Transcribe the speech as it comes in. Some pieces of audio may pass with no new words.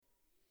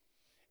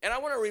And I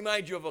want to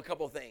remind you of a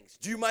couple things.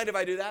 Do you mind if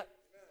I do that?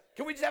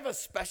 Can we just have a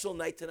special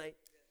night tonight?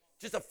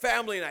 Just a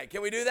family night.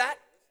 Can we do that?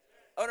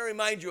 I want to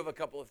remind you of a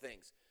couple of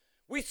things.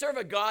 We serve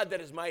a God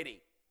that is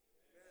mighty.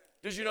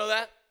 Did you know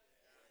that?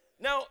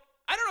 Now,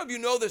 I don't know if you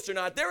know this or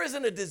not. There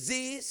isn't a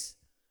disease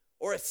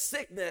or a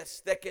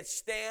sickness that can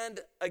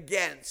stand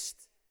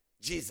against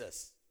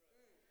Jesus.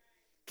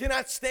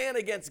 Cannot stand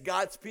against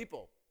God's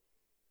people.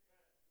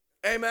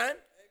 Amen?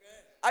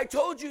 I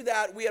told you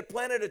that we had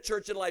planted a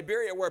church in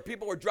Liberia where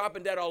people were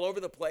dropping dead all over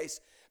the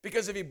place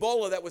because of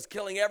Ebola that was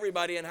killing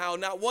everybody, and how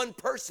not one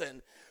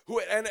person,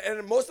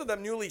 and most of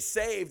them newly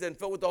saved and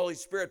filled with the Holy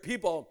Spirit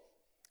people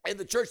in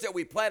the church that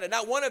we planted,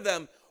 not one of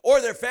them or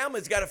their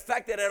families got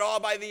affected at all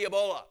by the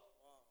Ebola.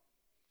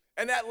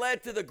 And that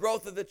led to the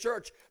growth of the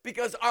church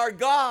because our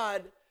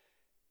God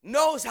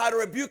knows how to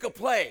rebuke a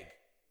plague.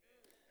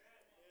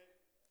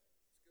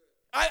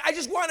 I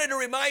just wanted to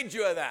remind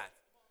you of that.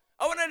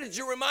 I wanted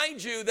to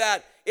remind you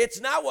that it's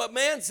not what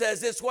man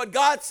says, it's what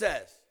God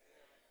says.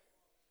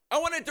 I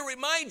wanted to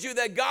remind you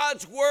that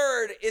God's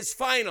word is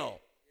final.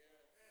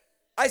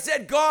 I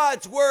said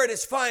God's word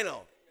is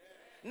final.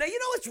 Now, you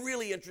know what's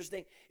really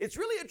interesting? It's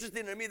really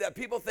interesting to me that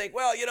people think,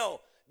 well, you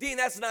know, Dean,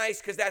 that's nice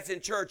because that's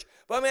in church.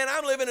 But, man,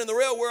 I'm living in the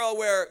real world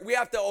where we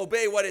have to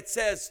obey what it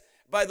says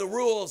by the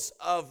rules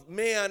of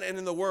man and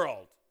in the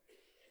world.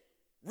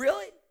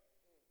 Really?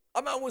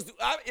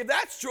 If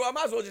that's true, I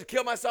might as well just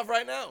kill myself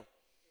right now.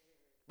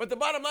 But the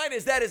bottom line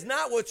is that is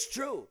not what's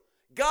true.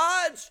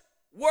 God's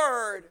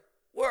word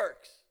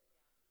works.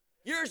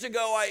 Years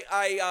ago,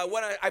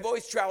 I've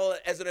always traveled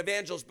as an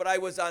evangelist, but I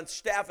was on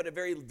staff at a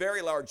very,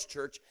 very large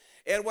church.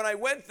 And when I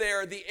went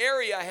there, the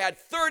area had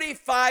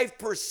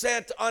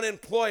 35%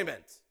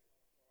 unemployment.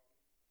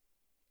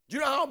 Do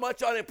you know how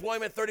much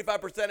unemployment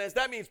 35% is?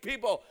 That means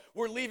people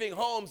were leaving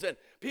homes and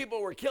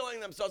people were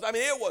killing themselves. I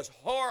mean, it was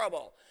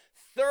horrible.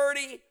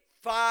 35%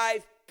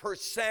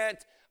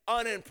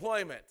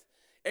 unemployment.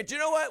 And do you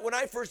know what? When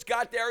I first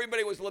got there,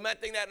 everybody was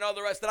lamenting that and all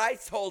the rest. And I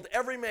told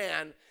every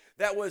man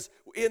that was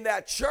in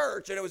that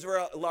church, and it was a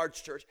very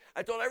large church,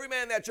 I told every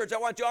man in that church, I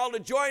want you all to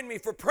join me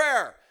for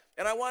prayer.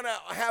 And I want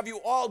to have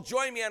you all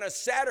join me on a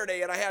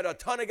Saturday. And I had a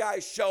ton of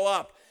guys show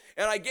up.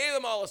 And I gave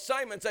them all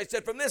assignments. I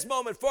said, from this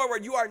moment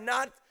forward, you are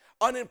not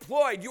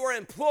unemployed. You are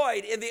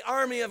employed in the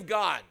army of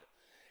God.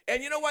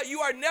 And you know what? You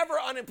are never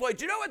unemployed.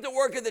 Do you know what the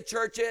work of the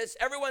church is?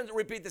 Everyone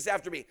repeat this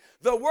after me.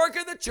 The work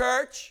of the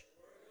church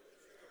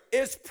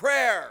is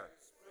prayer.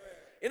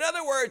 In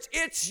other words,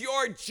 it's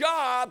your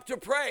job to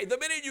pray. The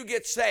minute you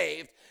get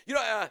saved,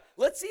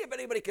 let's see if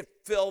anybody could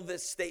fill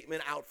this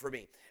statement out for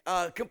me.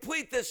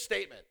 Complete this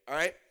statement, all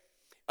right?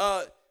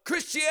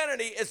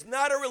 Christianity is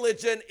not a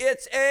religion.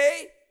 It's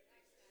a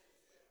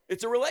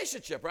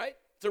relationship, right?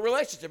 It's a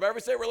relationship.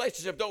 Everybody say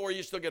relationship. Don't worry,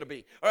 you're still going to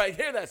be. All right,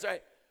 hear this,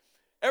 right?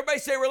 Everybody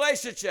say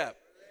relationship.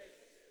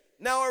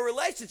 Now, a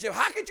relationship,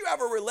 how could you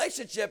have a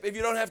relationship if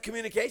you don't have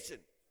communication?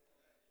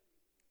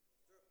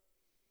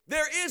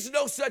 There is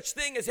no such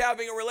thing as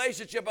having a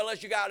relationship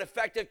unless you got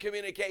effective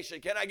communication.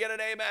 Can I get an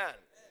amen?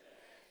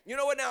 You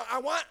know what now?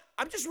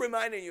 I'm just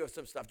reminding you of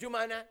some stuff. Do you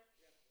mind that?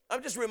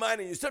 I'm just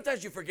reminding you.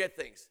 Sometimes you forget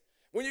things.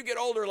 When you get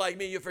older like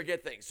me, you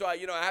forget things. So, I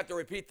have to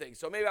repeat things.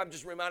 So maybe I'm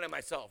just reminding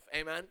myself.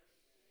 Amen?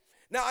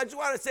 Now, I just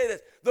want to say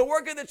this. The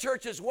work of the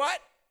church is what?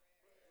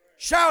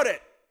 Shout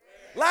it.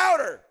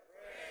 Louder.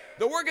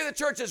 The work of the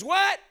church is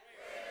what?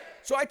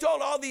 So I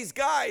told all these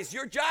guys,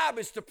 your job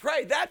is to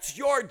pray. That's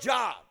your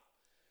job.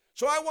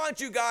 So I want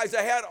you guys,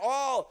 I had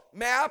all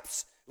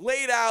maps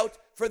laid out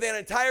for that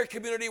entire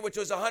community, which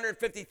was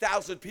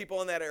 150,000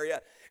 people in that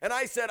area. And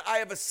I said, I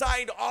have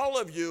assigned all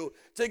of you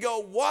to go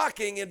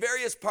walking in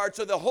various parts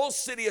so the whole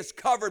city is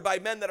covered by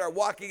men that are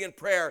walking in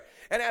prayer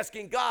and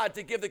asking God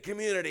to give the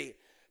community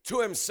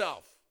to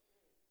himself.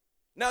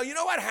 Now, you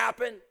know what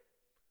happened?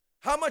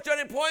 How much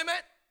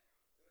unemployment?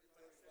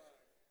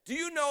 Do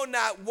you know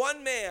not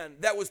one man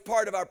that was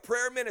part of our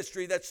prayer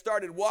ministry that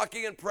started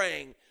walking and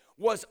praying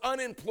was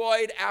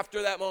unemployed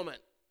after that moment?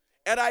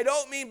 And I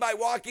don't mean by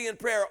walking in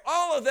prayer.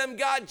 All of them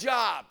got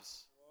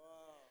jobs.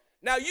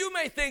 Now, you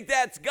may think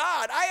that's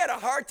God. I had a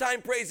hard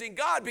time praising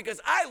God because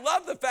I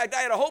love the fact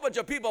I had a whole bunch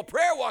of people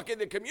prayer walking in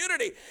the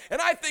community,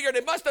 and I figured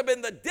it must have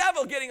been the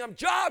devil getting them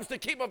jobs to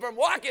keep them from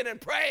walking and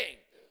praying.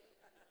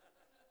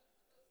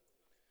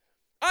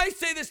 I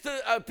say this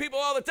to people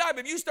all the time.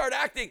 If you start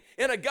acting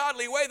in a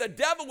godly way, the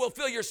devil will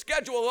fill your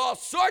schedule with all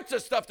sorts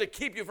of stuff to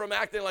keep you from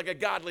acting like a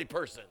godly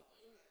person.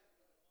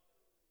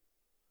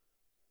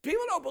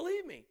 People don't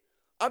believe me.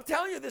 I'm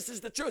telling you, this is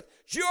the truth.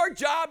 Your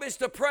job is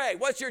to pray.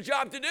 What's your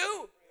job to do?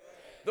 Pray.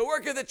 The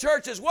work of the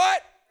church is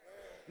what?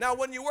 Pray. Now,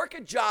 when you work a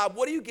job,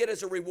 what do you get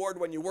as a reward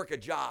when you work a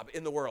job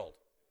in the world?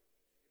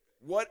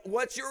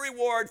 What's your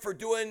reward for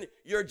doing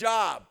your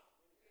job?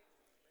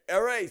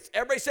 All right,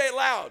 everybody say it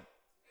loud.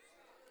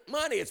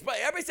 Money.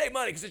 Everybody say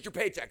money because it's your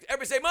paycheck.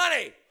 Everybody say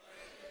money.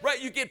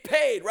 Right, you get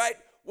paid, right?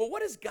 Well,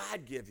 what does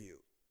God give you?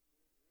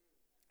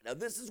 Now,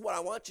 this is what I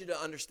want you to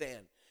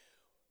understand.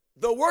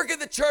 The work of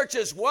the church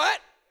is what?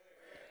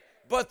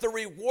 But the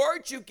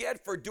reward you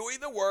get for doing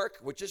the work,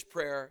 which is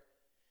prayer,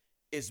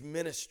 is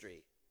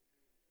ministry.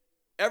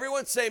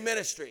 Everyone say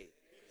ministry.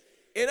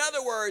 In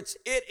other words,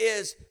 it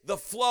is the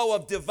flow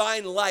of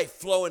divine life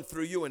flowing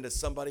through you into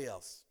somebody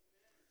else.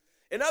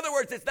 In other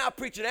words, it's not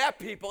preaching at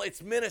people,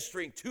 it's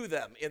ministering to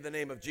them in the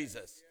name of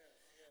Jesus.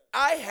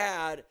 I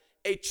had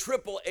a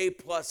triple A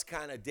plus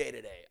kind of day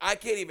today. I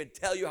can't even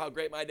tell you how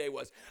great my day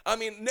was. I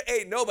mean,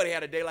 hey, nobody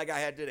had a day like I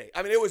had today.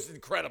 I mean, it was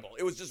incredible.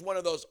 It was just one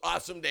of those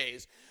awesome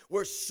days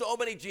where so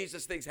many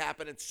Jesus things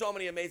happen and so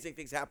many amazing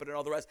things happen and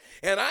all the rest.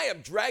 And I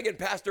am dragging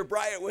Pastor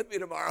Bryant with me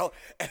tomorrow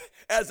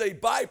as a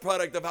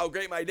byproduct of how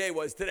great my day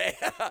was today.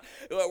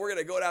 We're going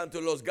to go down to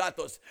Los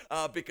Gatos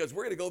because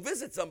we're going to go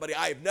visit somebody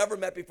I have never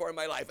met before in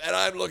my life, and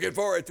I'm looking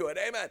forward to it.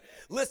 Amen.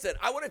 Listen,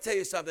 I want to tell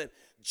you something.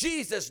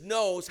 Jesus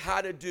knows how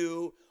to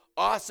do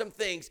awesome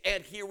things,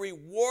 and he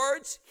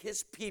rewards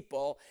his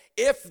people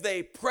if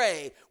they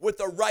pray with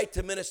the right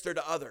to minister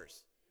to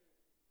others.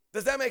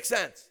 Does that make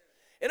sense?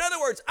 In other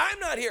words, I'm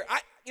not here. I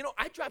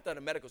dropped out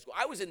of medical school.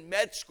 I was in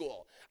med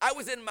school. I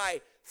was in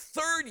my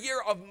 3rd year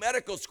of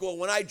medical school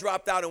when I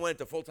dropped out and went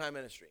into full-time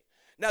ministry.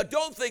 Now,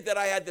 don't think that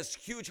I had this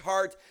huge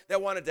heart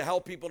that wanted to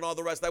help people and all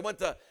the rest. I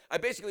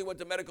basically went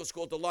to medical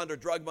school to launder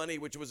drug money,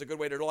 which was a good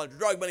way to launder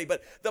drug money.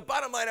 But the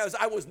bottom line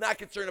I was not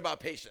concerned about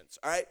patients,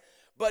 all right?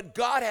 But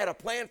God had a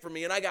plan for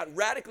me, and I got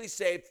radically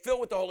saved, filled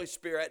with the Holy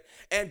Spirit,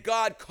 and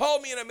God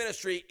called me into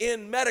ministry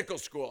in medical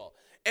school.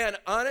 And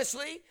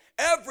honestly,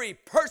 every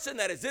person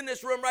that is in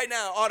this room right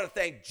now ought to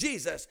thank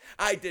Jesus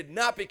I did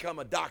not become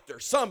a doctor.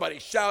 Somebody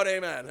shout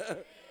amen.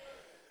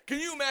 Can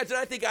you imagine?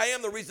 I think I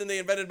am the reason they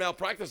invented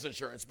malpractice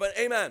insurance, but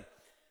amen.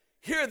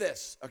 Hear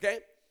this, okay?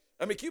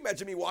 I mean, can you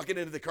imagine me walking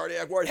into the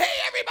cardiac ward? Hey,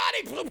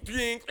 everybody! I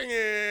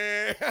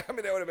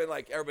mean, that would have been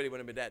like, everybody would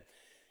have been dead.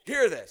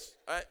 Hear this,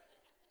 all right?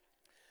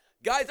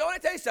 Guys, I want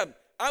to tell you something.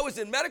 I was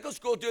in medical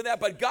school doing that,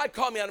 but God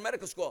called me out of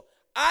medical school.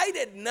 I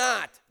did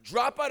not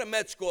drop out of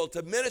med school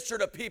to minister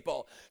to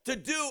people, to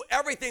do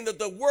everything that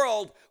the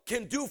world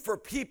can do for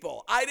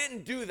people. I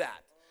didn't do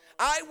that.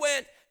 I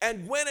went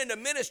into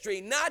ministry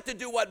not to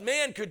do what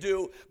man could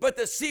do, but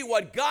to see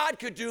what God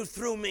could do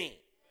through me.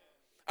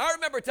 I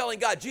remember telling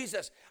God,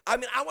 Jesus, I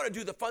want to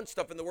do the fun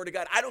stuff in the Word of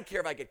God. I don't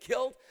care if I get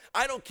killed.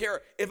 I don't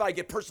care if I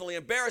get personally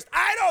embarrassed.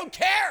 I don't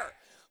care.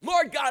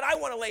 Lord God, I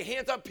want to lay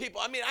hands on people.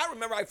 I mean, I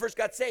remember I first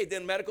got saved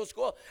in medical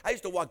school. I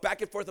used to walk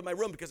back and forth in my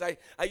room because I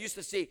used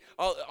to see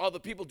all the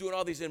people doing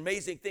all these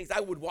amazing things.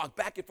 I would walk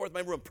back and forth in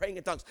my room praying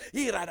in tongues.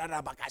 Man, I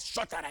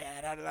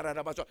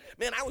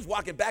was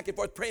walking back and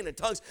forth praying in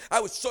tongues. I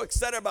was so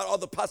excited about all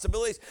the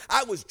possibilities.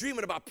 I was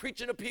dreaming about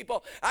preaching to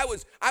people. I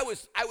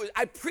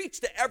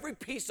preached to every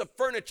piece of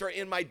furniture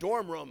in my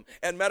dorm room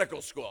at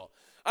medical school.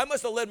 I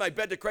must have led my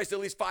bed to Christ at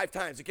least 5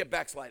 times. It kept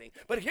backsliding.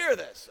 But hear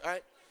this, all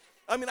right?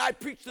 I mean, I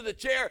preached to the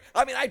chair.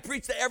 I mean, I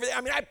preached to everything.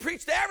 I mean, I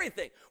preached to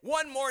everything.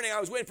 One morning, I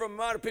was waiting for my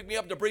mom to pick me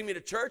up to bring me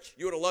to church.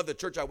 You would have loved the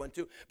church I went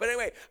to. But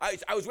anyway,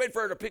 I was waiting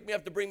for her to pick me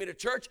up to bring me to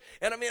church.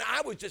 And I mean,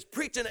 I was just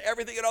preaching to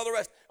everything and all the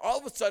rest. All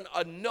of a sudden,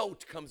 a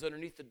note comes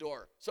underneath the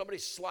door. Somebody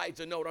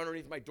slides a note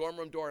underneath my dorm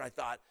room door. And I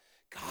thought,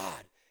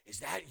 God, is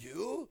that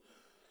you?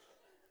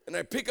 And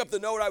I pick up the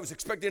note. I was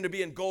expecting it to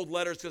be in gold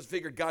letters because I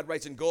figured God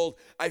writes in gold.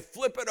 I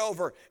flip it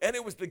over, and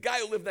it was the guy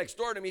who lived next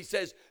door to me. He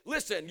says,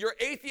 listen, your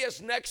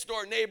atheist next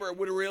door neighbor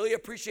would really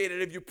appreciate it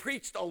if you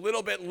preached a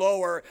little bit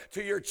lower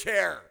to your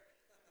chair.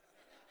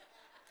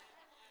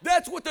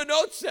 That's what the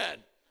note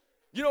said.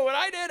 You know what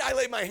I did? I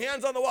laid my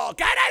hands on the wall.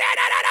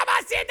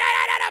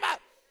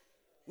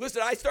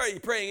 Listen, I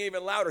started praying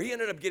even louder. He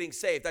ended up getting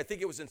saved. I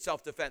think it was in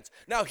self-defense.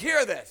 Now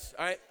hear this,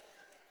 all right?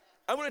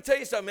 I want to tell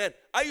you something, man.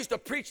 I used to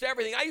preach to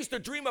everything. I used to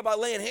dream about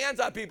laying hands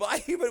on people.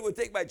 I even would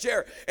take my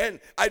chair, and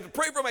I'd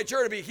pray for my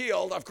chair to be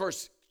healed. Of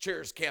course,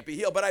 chairs can't be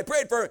healed, but I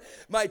prayed for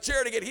my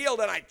chair to get healed,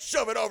 and I'd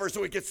shove it over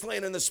so it gets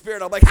slain in the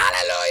spirit. I'm like,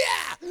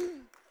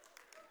 hallelujah!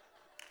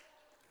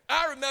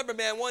 I remember,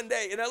 man, one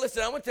day, and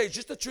listen, I want to tell you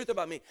just the truth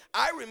about me.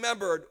 I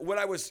remembered when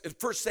I was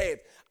first saved,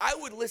 I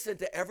would listen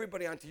to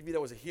everybody on TV that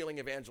was a healing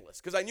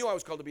evangelist, because I knew I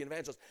was called to be an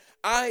evangelist.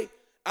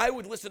 I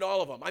would listen to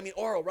all of them. I mean,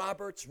 Oral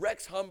Roberts,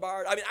 Rex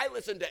Humbard. I mean, I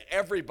listened to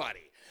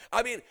everybody.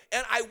 I mean,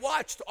 and I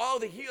watched all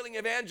the healing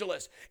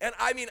evangelists. And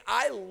I mean,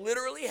 I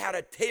literally had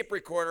a tape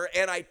recorder,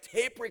 and I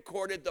tape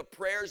recorded the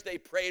prayers they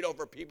prayed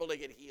over people to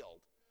get healed.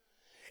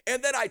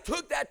 And then I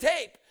took that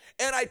tape,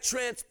 and I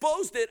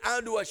transposed it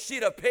onto a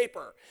sheet of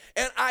paper.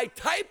 And I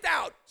typed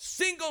out,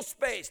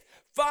 single-spaced,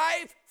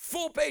 5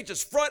 full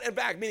pages, front and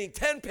back, meaning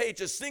 10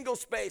 pages,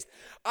 single-spaced.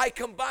 I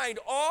combined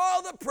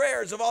all the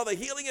prayers of all the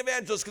healing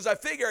evangelists because I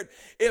figured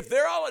if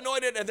they're all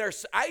anointed and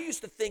I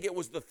used to think it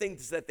was the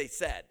things that they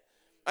said.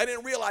 I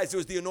didn't realize it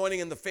was the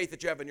anointing and the faith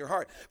that you have in your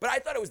heart, but I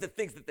thought it was the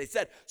things that they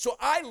said. So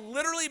I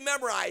literally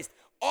memorized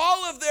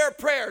all of their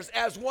prayers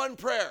as one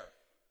prayer.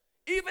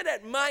 Even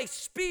at my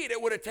speed,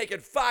 it would have taken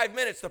 5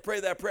 minutes to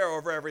pray that prayer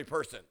over every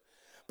person.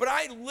 But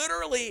I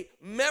literally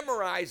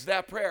memorized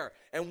that prayer.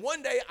 And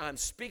one day I'm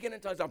speaking in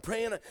tongues. I'm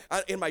praying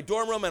in my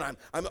dorm room, and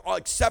I'm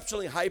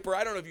exceptionally hyper.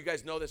 I don't know if you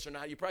guys know this or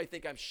not. You probably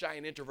think I'm shy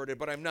and introverted,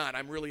 but I'm not.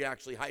 I'm really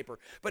actually hyper.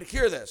 But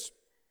hear this.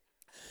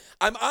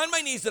 I'm on my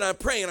knees and I'm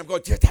praying and I'm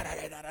going,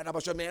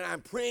 man,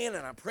 I'm praying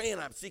and I'm praying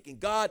and I'm seeking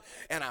God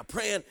and I'm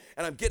praying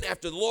and I'm getting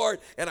after the Lord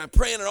and I'm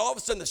praying, and all of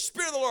a sudden the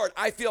Spirit of the Lord,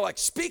 I feel like,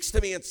 speaks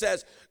to me and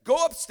says,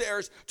 go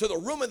upstairs to the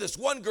room of this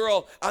one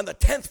girl on the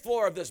 10th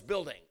floor of this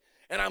building.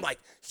 And I'm like,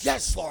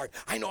 yes, Lord,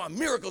 I know a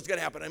miracle's going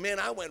to happen. And man,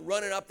 I went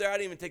running up there. I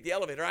didn't even take the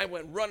elevator. I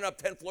went running up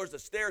 10 floors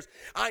of stairs.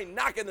 I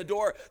knock on the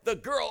door. The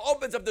girl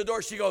opens up the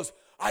door. She goes,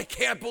 I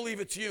can't believe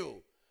it's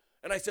you.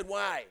 And I said,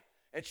 why?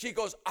 And she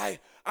goes, I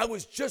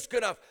was just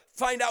going to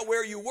find out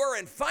where you were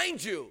and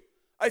find you.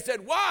 I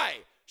said, why?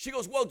 She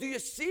goes, well, do you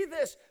see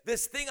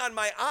this thing on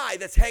my eye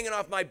that's hanging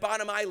off my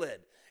bottom eyelid?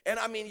 And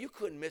I mean, you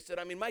couldn't miss it.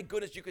 I mean, my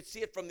goodness, you could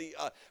see it from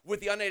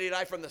with the unaided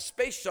eye from the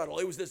space shuttle.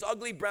 It was this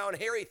ugly brown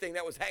hairy thing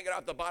that was hanging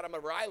off the bottom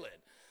of her eyelid.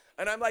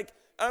 And I'm like,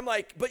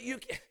 but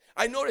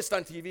I noticed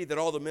on TV that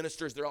all the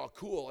ministers, they're all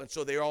cool. And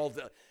so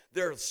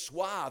they're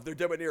suave, they're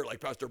debonair like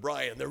Pastor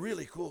Brian. They're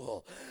really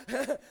cool.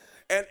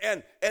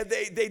 and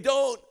they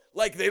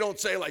don't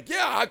say like,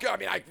 yeah, I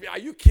mean, are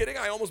you kidding?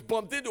 I almost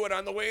bumped into it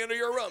on the way into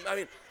your room. I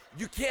mean,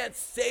 you can't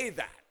say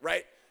that,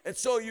 right? And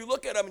so you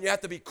look at them and you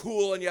have to be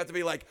cool and you have to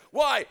be like,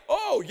 why?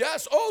 Oh,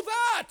 yes. Oh,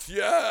 that.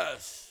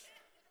 Yes.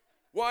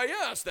 Why,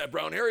 yes, that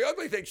brown, hairy,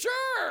 ugly thing.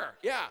 Sure.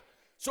 Yeah.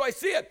 So I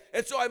see it.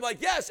 And so I'm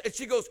like, yes. And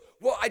she goes,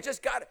 well, I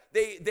just got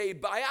it. They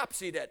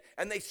biopsied it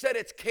and they said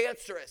it's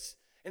cancerous.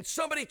 And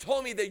somebody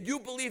told me that you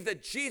believe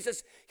that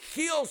Jesus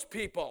heals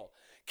people.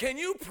 Can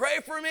you pray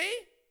for me?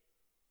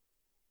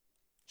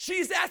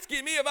 She's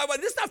asking me if I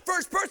want. This is the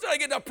first person I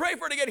get to pray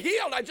for to get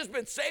healed. I've just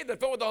been saved and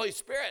filled with the Holy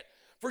Spirit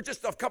for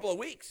just a couple of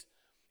weeks.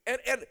 And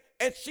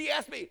she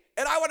asked me,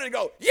 and I wanted to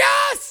go,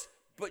 yes!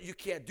 But you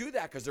can't do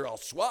that because they're all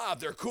suave.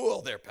 They're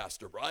cool. They're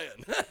Pastor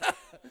Brian.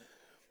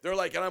 They're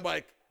like, and I'm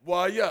like,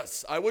 why,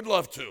 yes, I would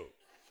love to.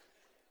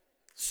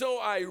 So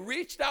I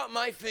reached out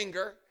my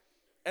finger,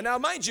 and now,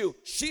 mind you,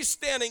 she's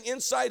standing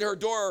inside her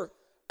door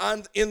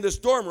in this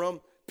dorm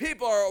room.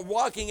 People are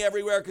walking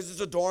everywhere because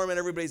it's a dorm and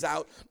everybody's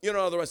out,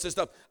 all the rest of this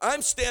stuff.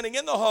 I'm standing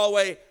in the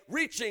hallway,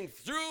 reaching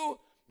from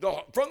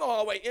the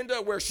hallway into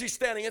where she's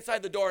standing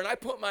inside the door, and I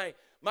put my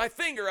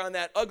finger on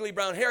that ugly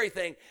brown hairy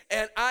thing,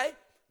 and I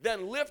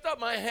then lift up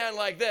my hand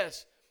like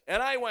this,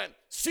 and I went,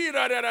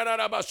 Jesus,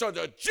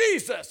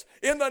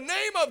 in the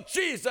name of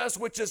Jesus,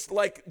 which is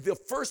like the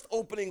first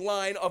opening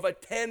line of a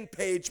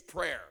 10-page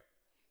prayer.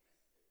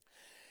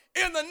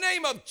 In the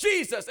name of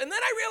Jesus. And then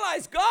I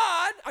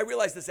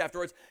realized this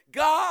afterwards,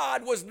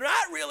 God was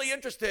not really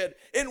interested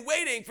in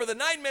waiting for the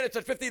 9 minutes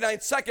and 59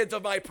 seconds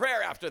of my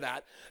prayer after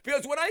that.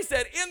 Because when I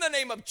said, in the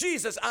name of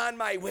Jesus, on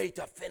my way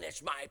to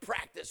finish my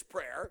practice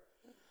prayer,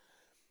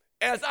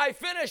 as I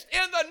finished,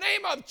 in the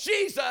name of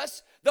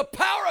Jesus, the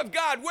power of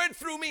God went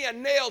through me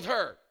and nailed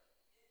her.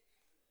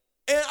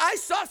 And I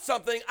saw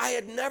something I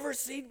had never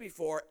seen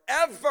before,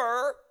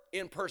 ever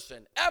in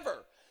person,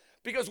 ever.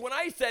 Because when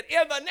I said,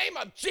 in the name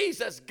of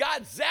Jesus,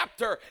 God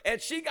zapped her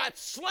and she got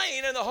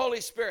slain in the Holy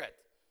Spirit,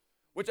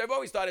 which I've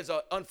always thought is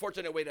an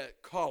unfortunate way to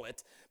call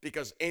it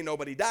because ain't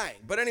nobody dying.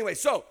 But anyway,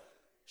 so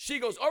she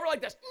goes over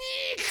like this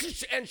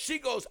and she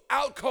goes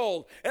out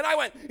cold. And I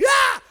went,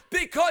 yeah,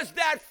 because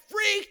that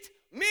freaked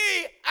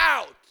me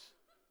out.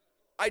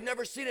 I'd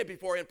never seen it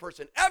before in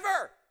person,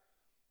 ever.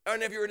 I don't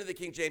know if you're into the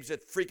King James,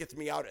 it freaketh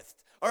me outeth.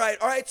 All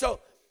right,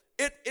 so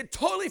it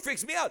totally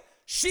freaks me out.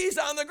 She's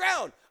on the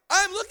ground.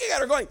 I'm looking at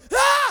her going,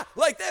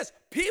 like this.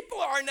 People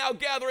are now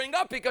gathering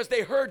up because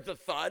they heard the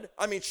thud.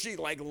 I mean, she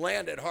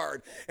landed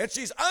hard. And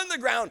she's on the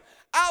ground,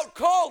 out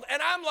cold.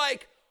 And I'm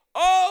like,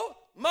 oh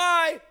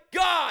my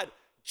God,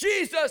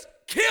 Jesus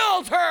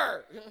killed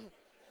her.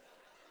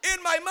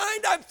 In my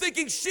mind, I'm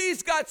thinking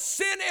she's got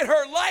sin in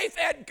her life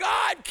and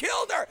God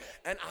killed her.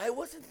 And I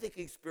wasn't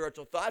thinking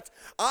spiritual thoughts.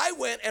 I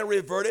went and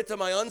reverted to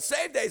my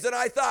unsaved days. And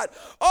I thought,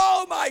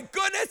 oh my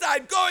goodness,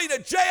 I'm going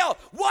to jail.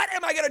 What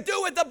am I going to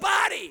do with the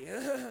body?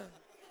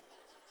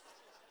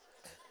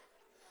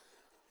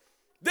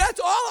 That's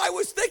all I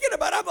was thinking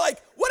about. I'm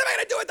like, what am I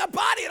going to do with the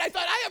body? And I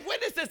thought, I have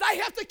witnesses. I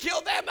have to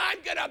kill them. I'm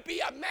going to be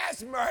a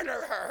mass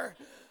murderer.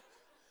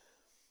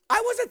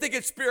 I wasn't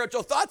thinking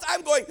spiritual thoughts.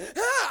 I'm going,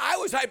 I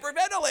was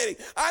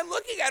hyperventilating. I'm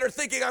looking at her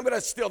thinking I'm going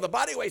to steal the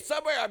body away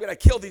somewhere. I'm going to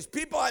kill these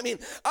people. I mean,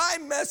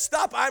 I'm messed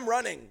up. I'm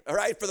running, all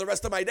right, for the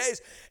rest of my days.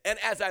 And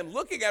as I'm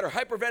looking at her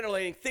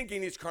hyperventilating,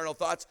 thinking these carnal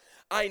thoughts,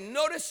 I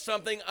noticed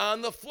something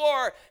on the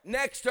floor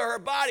next to her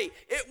body.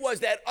 It was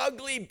that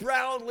ugly,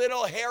 brown,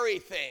 little hairy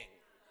thing.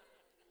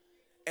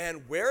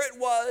 And where it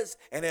was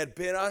and had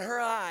been on her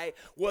eye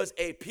was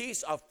a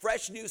piece of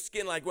fresh new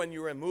skin, like when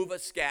you remove a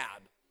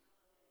scab.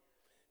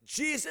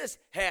 Jesus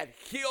had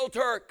healed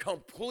her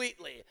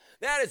completely.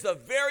 That is the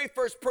very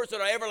first person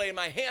I ever laid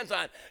my hands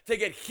on to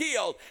get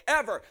healed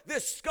ever.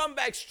 This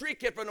scumbag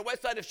street kid from the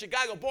west side of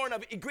Chicago, born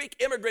of Greek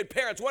immigrant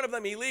parents, one of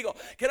them illegal.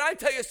 Can I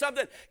tell you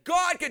something?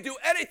 God can do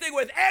anything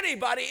with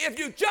anybody if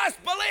you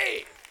just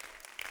believe.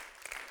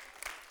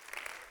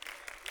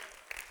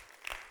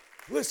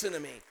 Listen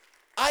to me.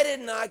 I did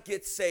not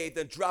get saved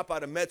and drop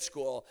out of med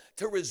school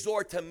to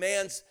resort to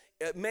man's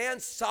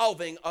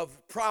solving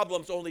of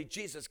problems only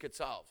Jesus could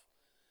solve.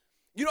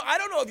 I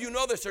don't know if you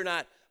know this or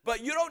not,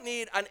 But you don't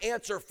need an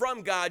answer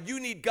from God. You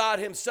need God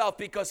himself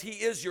because he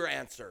is your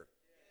answer.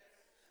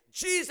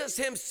 Jesus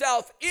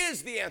himself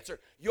is the answer.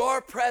 Your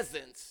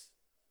presence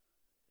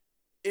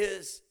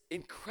is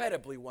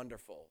incredibly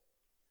wonderful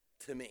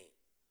to me.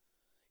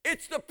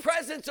 It's the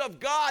presence of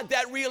God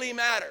that really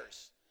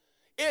matters.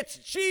 It's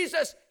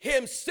Jesus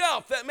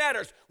himself that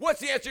matters. What's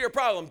the answer to your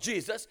problem?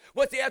 Jesus.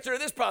 What's the answer to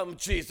this problem?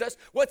 Jesus.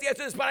 What's the answer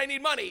to this? But I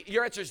need money.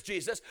 Your answer is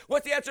Jesus.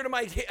 What's the answer to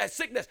my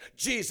sickness?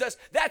 Jesus.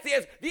 That's the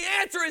answer. The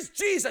answer is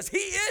Jesus. He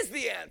is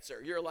the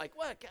answer. You're like,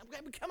 what?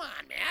 Come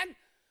on, man.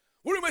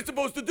 What am I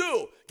supposed to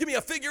do? Give me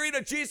a figurine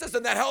of Jesus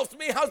and that helps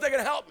me? How's that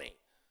going to help me?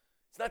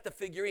 It's not the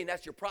figurine.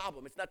 That's your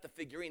problem. It's not the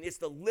figurine. It's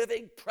the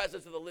living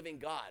presence of the living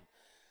God.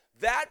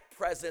 That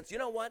presence, you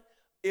know what?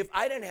 If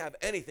I didn't have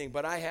anything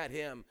but I had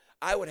him,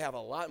 I would have a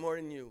lot more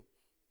than you.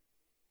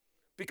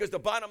 Because the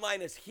bottom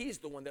line is he's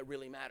the one that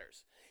really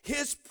matters.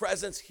 His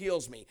presence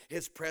heals me.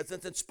 His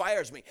presence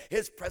inspires me.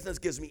 His presence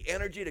gives me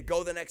energy to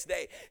go the next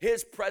day.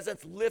 His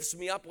presence lifts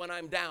me up when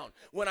I'm down.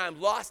 When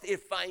I'm lost,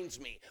 it finds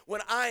me.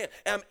 When I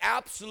am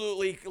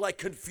absolutely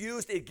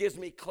confused, it gives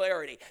me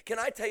clarity. Can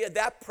I tell you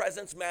that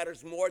presence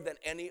matters more than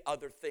any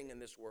other thing in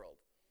this world?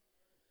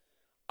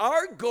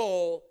 Our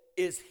goal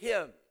is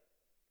him.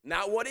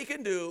 Not what he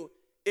can do,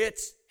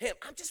 it's him.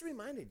 I'm just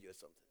reminding you of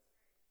something.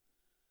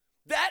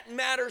 That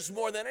matters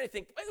more than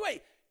anything. By the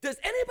way, does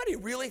anybody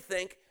really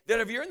think that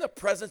if you're in the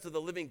presence of the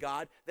living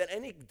God, that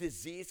any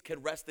disease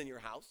can rest in your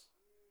house?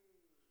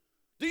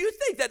 Do you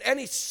think that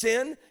any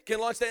sin can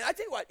launch that? I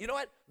tell you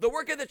what, the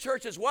work of the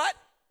church is what?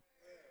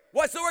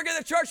 What's the work of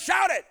the church?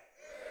 Shout it.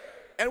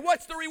 And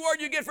what's the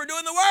reward you get for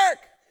doing the work?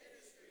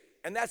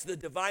 And that's the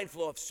divine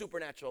flow of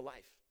supernatural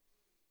life.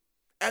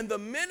 And the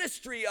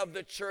ministry of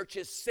the church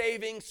is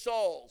saving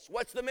souls.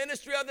 What's the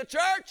ministry of the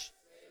church?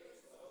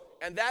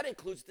 And that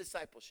includes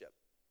discipleship.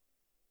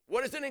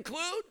 What does it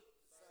include?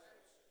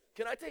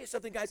 Can I tell you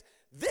something, guys?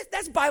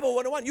 That's Bible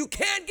 101. You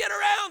can't get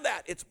around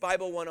that. It's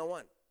Bible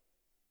 101.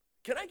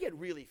 Can I get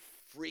really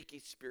freaky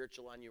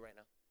spiritual on you right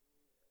now?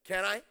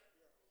 Can I?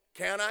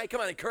 Can I?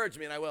 Come on, encourage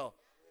me and I will.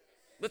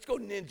 Let's go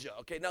ninja.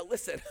 Okay, now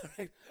listen.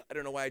 I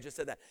don't know why I just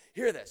said that.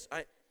 Hear this.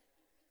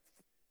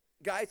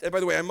 Guys, and by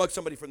the way, I mugged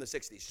somebody from the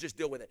 60s. Just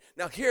deal with it.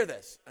 Now hear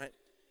this. Right?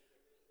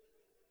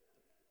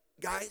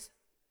 Guys,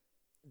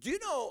 do you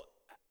know,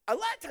 a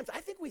lot of times I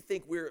think we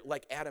think we're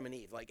like Adam and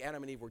Eve. Like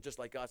Adam and Eve were just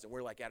like us and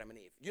we're like Adam and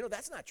Eve. You know,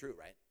 that's not true,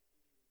 right?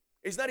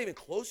 It's not even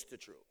close to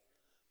true.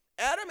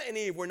 Adam and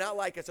Eve were not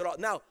like us at all.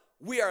 Now,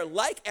 we are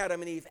like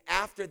Adam and Eve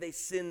after they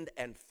sinned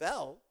and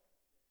fell,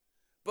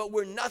 but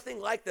we're nothing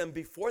like them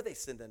before they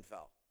sinned and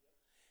fell.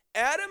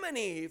 Adam and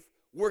Eve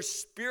were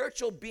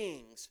spiritual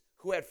beings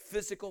who had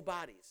physical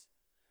bodies.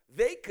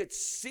 They could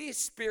see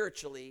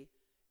spiritually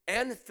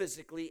and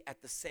physically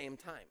at the same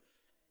time.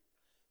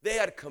 They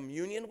had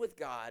communion with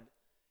God,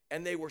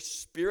 and they were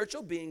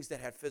spiritual beings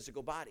that had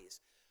physical bodies.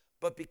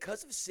 But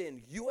because of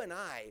sin, you and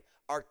I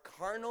are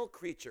carnal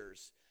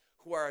creatures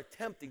who are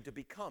attempting to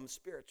become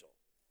spiritual.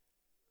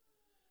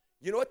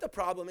 You know what the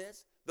problem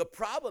is? The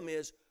problem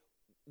is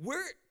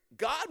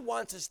God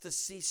wants us to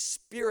see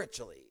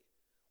spiritually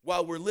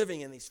while we're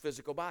living in these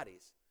physical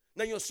bodies.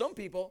 Now, some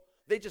people,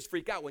 they just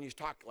freak out when you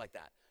talk like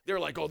that. They're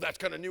like, oh, that's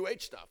kind of New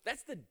Age stuff.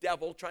 That's the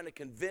devil trying to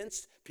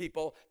convince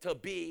people to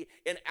be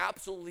in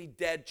absolutely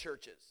dead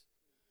churches.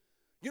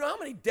 You know how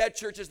many dead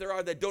churches there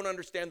are that don't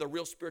understand the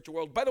real spiritual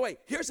world? By the way,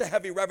 here's a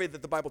heavy revy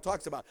that the Bible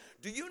talks about.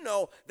 Do you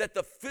know that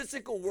the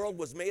physical world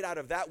was made out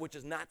of that which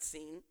is not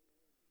seen?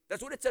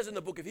 That's what it says in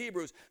the book of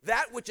Hebrews.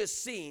 That which is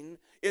seen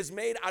is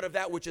made out of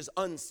that which is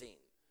unseen.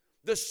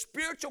 The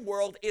spiritual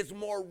world is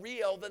more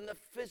real than the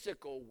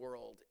physical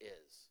world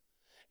is.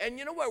 And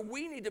you know where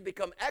we need to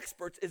become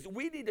experts is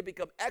we need to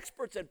become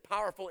experts and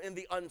powerful in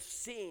the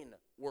unseen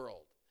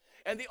world.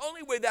 And the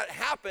only way that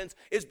happens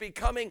is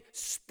becoming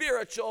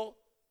spiritual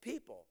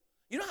people.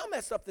 You know how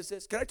messed up this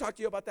is? Can I talk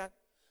to you about that?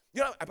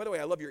 By the way,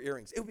 I love your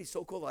earrings. It would be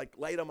so cool to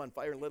light them on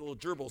fire and let little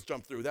gerbils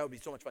jump through. That would be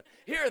so much fun.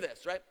 Hear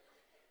this, right?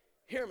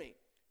 Hear me.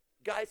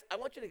 Guys, I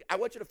want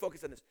you to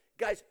focus on this.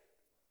 Guys,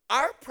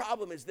 our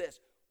problem is this.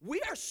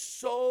 We are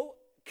so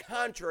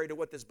contrary to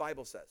what this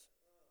Bible says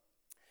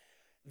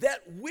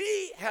that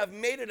we have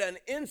made it an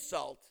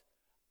insult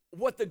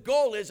what the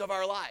goal is of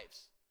our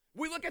lives.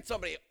 We look at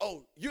somebody,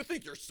 oh, you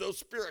think you're so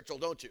spiritual,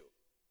 don't you?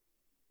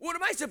 What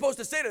am I supposed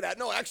to say to that?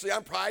 No, actually,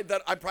 I'm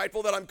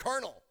prideful that I'm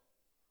carnal.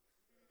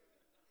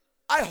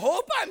 I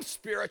hope I'm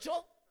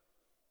spiritual.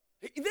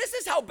 This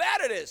is how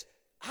bad it is.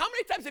 How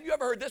many times have you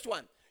ever heard this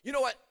one? You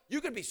know what?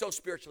 You could be so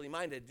spiritually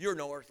minded, you're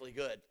no earthly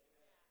good.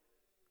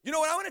 You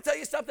know what? I want to tell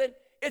you something.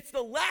 It's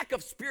the lack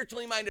of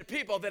spiritually minded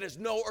people that is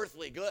no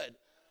earthly good.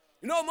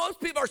 Most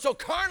people are so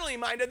carnally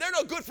minded, they're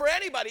no good for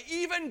anybody,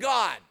 even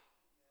God.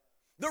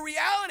 The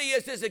reality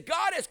is that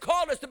God has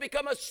called us to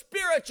become a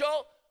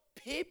spiritual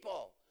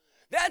people.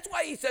 That's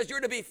why he says you're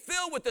to be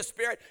filled with the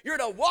Spirit. You're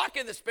to walk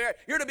in the Spirit.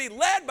 You're to be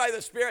led by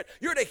the Spirit.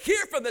 You're to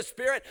hear from the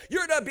Spirit.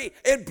 You're to be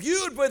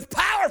imbued with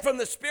power from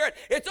the Spirit.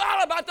 It's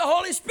all about the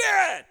Holy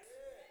Spirit.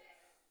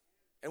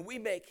 And we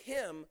make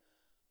him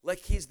like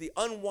he's the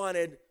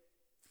unwanted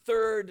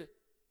third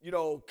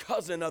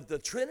cousin of the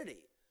Trinity.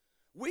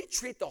 We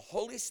treat the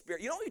Holy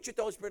Spirit, what we treat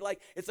the Holy Spirit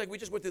like? It's like we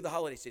just went through the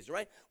holiday season,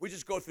 right? We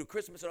just go through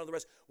Christmas and all the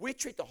rest. We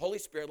treat the Holy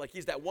Spirit like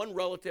he's that one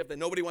relative that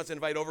nobody wants to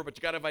invite over, but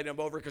you got to invite him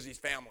over because he's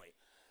family.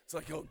 It's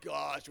like, oh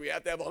gosh, we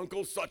have to have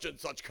Uncle such and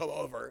such come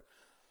over.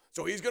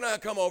 So he's going to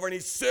come over, and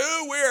he's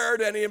so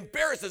weird, and he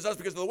embarrasses us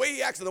because of the way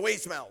he acts and the way he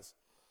smells.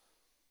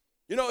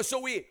 So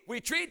we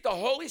treat the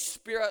Holy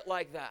Spirit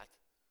like that.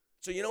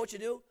 So you know what you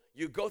do?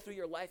 You go through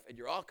your life, and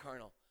you're all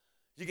carnal.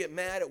 You get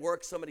mad at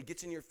work, somebody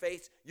gets in your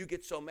face, you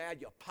get so mad,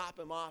 you pop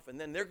him off, and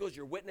then there goes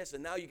your witness,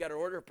 and now you got an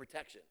order of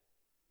protection.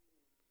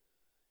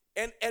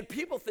 And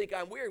people think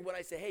I'm weird when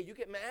I say, hey, you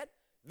get mad?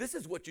 This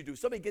is what you do.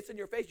 Somebody gets in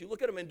your face, you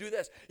look at them and do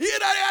this.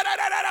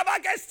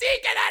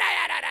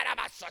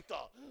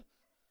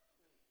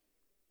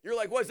 You're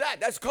like, what's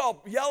that? That's called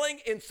yelling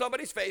in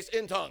somebody's face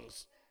in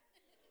tongues.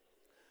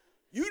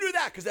 You do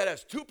that because that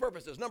has two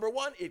purposes. Number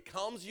one, it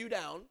calms you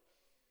down.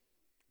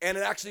 And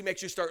it actually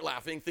makes you start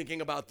laughing, thinking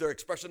about their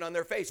expression on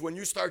their face when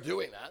you start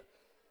doing that.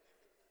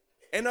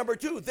 And number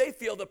two, they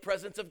feel the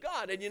presence of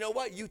God. And you know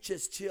what? You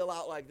just chill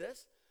out like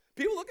this.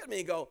 People look at me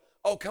and go,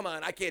 oh, come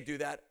on, I can't do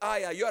that.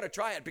 You ought to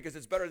try it because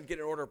it's better than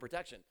getting an order of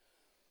protection.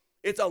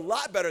 It's a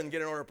lot better than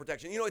getting an order of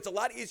protection. It's a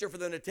lot easier for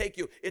them to take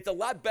you. It's a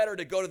lot better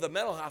to go to the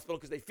mental hospital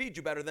because they feed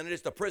you better than it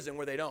is to prison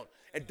where they don't.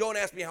 And don't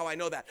ask me how I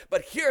know that.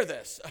 But hear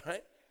this, all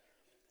right?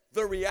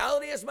 The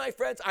reality is, my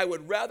friends, I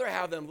would rather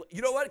have them,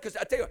 you know what? Because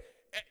I tell you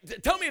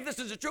what, tell me if this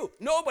is the truth.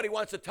 Nobody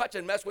wants to touch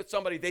and mess with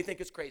somebody they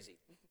think is crazy.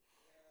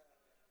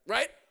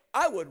 Right?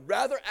 I would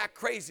rather act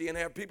crazy and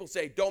have people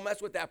say, don't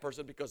mess with that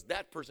person because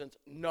that person's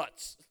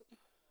nuts.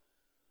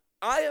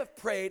 I have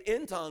prayed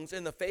in tongues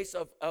in the face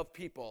of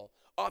people.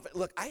 Often,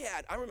 look,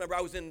 I remember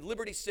I was in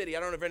Liberty City. I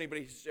don't know if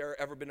anybody's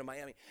ever been to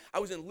Miami. I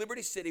was in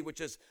Liberty City, which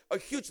is a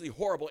hugely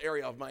horrible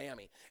area of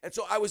Miami. And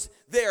so I was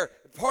there,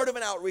 part of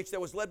an outreach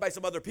that was led by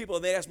some other people,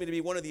 and they asked me to be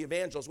one of the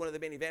evangelists, one of the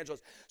main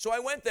evangelists. So I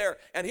went there,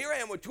 and here I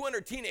am with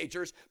 200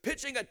 teenagers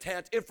pitching a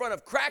tent in front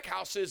of crack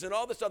houses and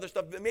all this other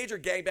stuff, major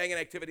gangbanging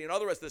activity and all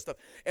the rest of this stuff.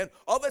 And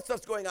all that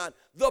stuff's going on.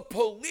 The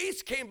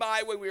police came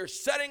by when we were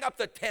setting up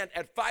the tent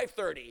at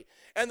 5:30,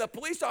 and the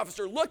police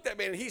officer looked at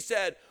me, and he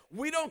said,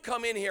 we don't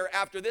come in here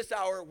after this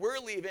hour. We're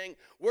leaving.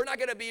 We're not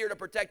going to be here to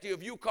protect you.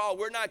 If you call,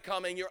 we're not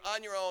coming. You're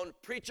on your own.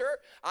 Preacher,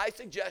 I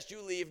suggest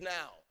you leave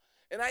now.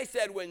 And I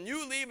said, when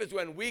you leave is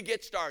when we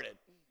get started.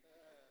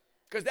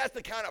 Because that's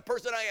the kind of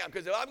person I am.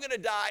 Because if I'm going to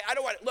die, I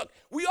don't want to. Look,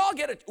 we're all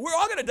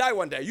going to die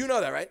one day. You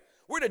know that, right?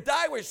 We're going to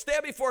die. We're going to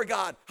stand before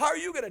God. How are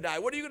you going to die?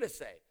 What are you going to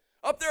say?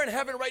 Up there in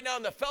heaven right now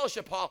in the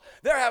fellowship hall,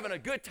 they're having a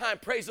good time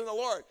praising the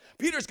Lord.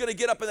 Peter's going to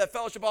get up in that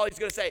fellowship hall. He's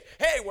going to say,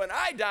 hey, when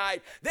I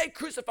died, they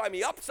crucified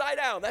me upside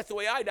down. That's the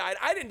way I died.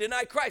 I didn't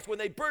deny Christ when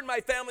they burned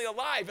my family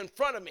alive in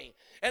front of me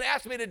and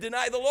asked me to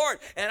deny the Lord.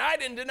 And I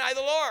didn't deny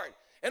the Lord.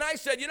 And I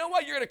said, you know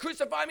what? You're going to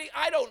crucify me?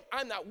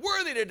 I'm not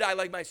worthy to die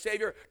like my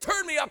Savior.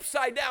 Turn me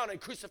upside down and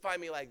crucify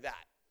me like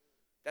that.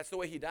 That's the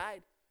way he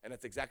died. And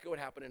that's exactly what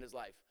happened in his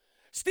life.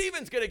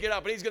 Stephen's going to get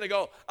up and he's going to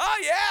go, oh,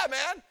 yeah,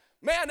 man.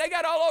 Man, they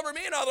got all over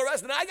me and all the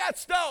rest, and I got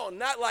stoned.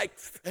 Not like,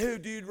 hey,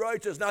 dude,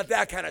 righteous, not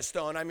that kind of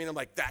stone. I mean, I'm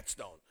like that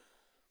stone.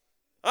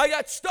 I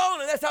got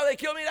stoned, and that's how they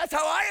killed me. That's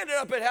how I ended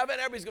up in heaven.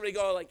 Everybody's going to be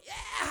going like, yeah,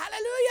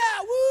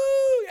 hallelujah,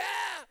 woo,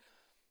 yeah.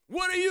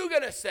 What are you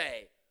going to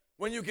say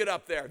when you get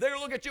up there? They're going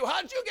to look at you.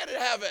 How'd you get to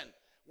heaven?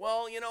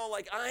 Well,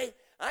 like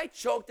I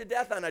choked to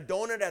death on a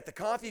donut at the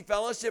Coffee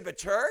Fellowship at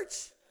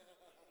church.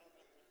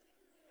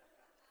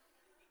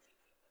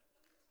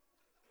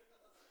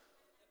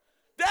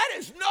 That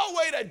is no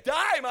way to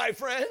die, my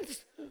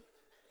friends.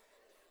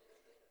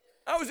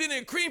 I was eating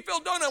a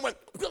cream-filled donut and went,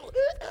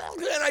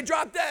 and I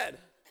dropped dead.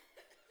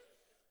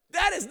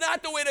 That is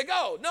not the way to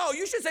go. No,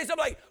 you should say something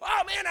like,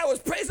 oh, man, I was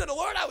praising the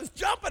Lord. I was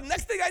jumping.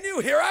 Next thing I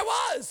knew, here I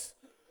was.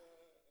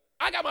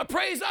 I got my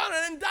praise on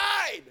and then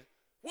died.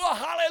 Well,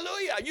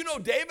 hallelujah.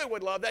 David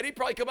would love that. He'd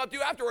probably come up to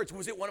you afterwards.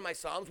 Was it one of my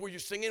Psalms? Were you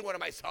singing one of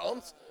my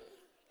Psalms?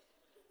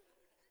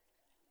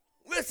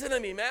 Listen to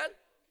me, man.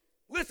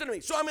 Listen to me.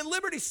 So I'm in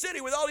Liberty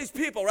City with all these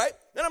people, right?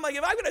 And I'm like,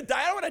 if I'm going to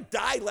die, I don't want to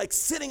die like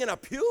sitting in a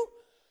pew.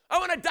 I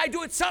want to die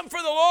doing something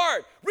for the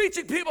Lord,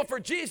 reaching people for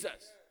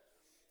Jesus.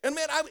 And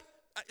man,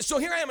 so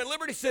here I am in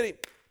Liberty City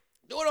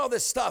doing all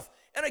this stuff.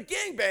 And a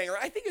gangbanger,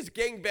 I think it's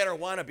gangbanger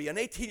wannabe, an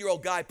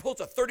 18-year-old guy pulls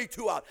a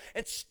 32 out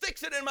and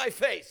sticks it in my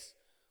face.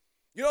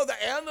 He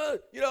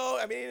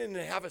didn't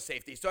have a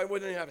safety, so I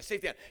wouldn't have a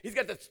safety on. He's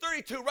got this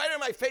 32 right in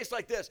my face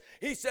like this.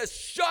 He says,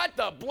 shut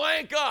the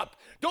blank up.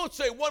 Don't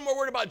say one more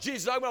word about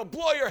Jesus. I'm going to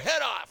blow your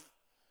head off.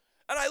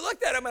 And I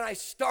looked at him and I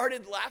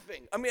started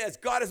laughing. I mean, as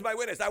God is my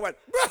witness, I went,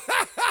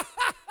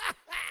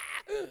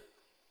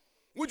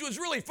 which was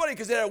really funny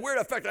because it had a weird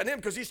effect on him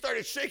because he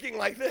started shaking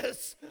like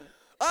this.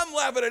 I'm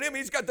laughing at him.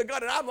 He's got the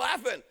gun and I'm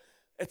laughing.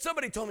 And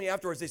somebody told me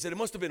afterwards, they said, it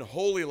must have been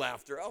holy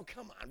laughter. Oh,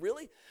 come on,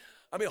 really?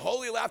 I mean,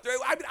 holy laughter.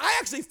 I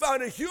actually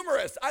found it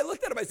humorous. I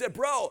looked at him, I said,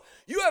 bro,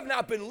 you have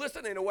not been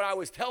listening to what I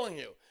was telling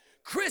you.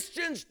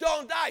 Christians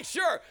don't die.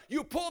 Sure,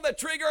 you pull the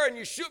trigger and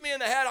you shoot me in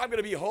the head, I'm going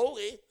to be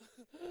holy.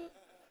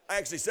 I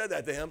actually said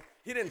that to him.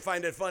 He didn't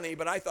find it funny,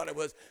 but I thought it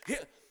was.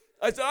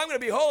 I said, I'm going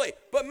to be holy.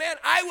 But man,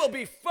 I will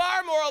be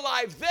far more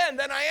alive then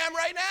than I am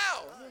right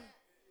now.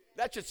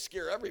 That should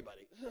scare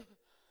everybody.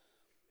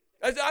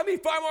 I said, I'll be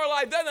far more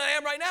alive then than I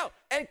am right now.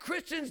 And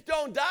Christians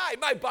don't die.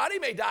 My body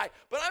may die,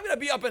 but I'm going to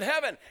be up in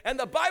heaven. And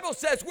the Bible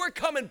says we're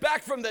coming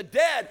back from the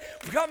dead,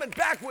 coming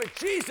back with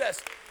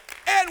Jesus.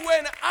 And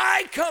when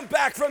I come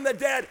back from the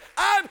dead,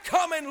 I'm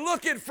coming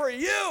looking for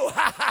you.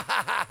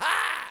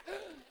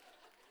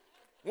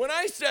 When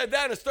I said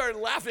that and started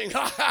laughing,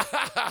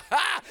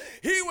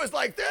 he was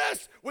like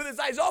this with his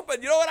eyes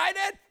open. You know what I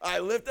did? I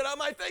lifted up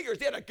my fingers.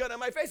 He had a gun in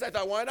my face. I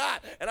thought, why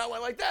not? And I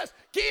went like this.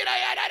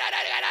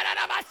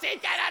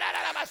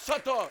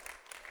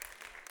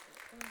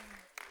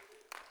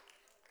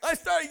 I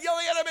started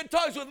yelling at him in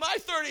tongues with my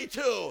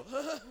 32.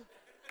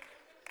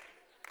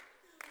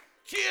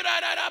 He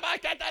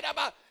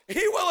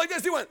went like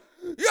this. He went,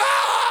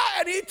 yeah!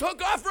 And he took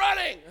off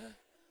running.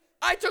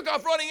 I took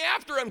off running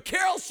after him.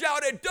 Carol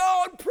shouted,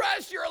 don't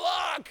press your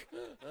luck.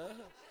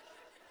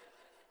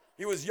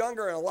 He was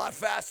younger and a lot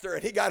faster,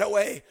 and he got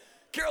away.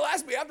 Carol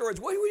asked me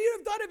afterwards, what would you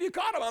have done if you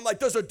caught him? I'm like,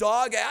 does a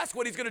dog ask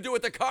what he's going to do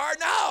with the car?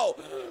 No.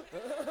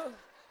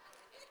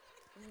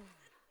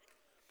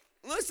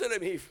 Listen to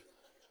me.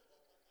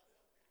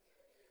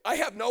 I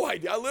have no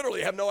idea. I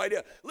literally have no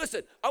idea.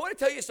 Listen, I want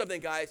to tell you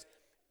something, guys.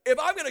 If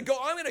I'm going to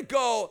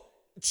go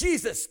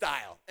Jesus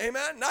style.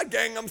 Amen? Not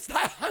Gangnam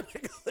style. I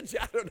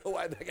don't know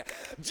why that guy.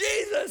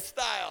 Jesus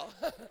style.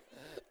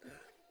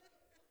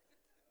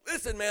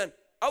 Listen, man,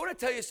 I want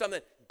to tell you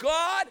something.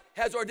 God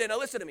has ordained. Now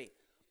listen to me.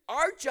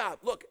 Our job,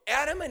 look,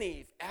 Adam and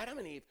Eve,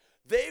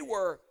 they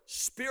were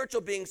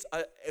spiritual beings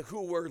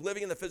who were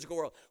living in the physical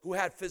world, who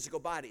had physical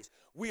bodies.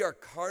 We are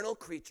carnal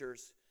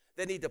creatures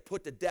that need to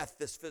put to death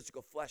this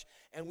physical flesh,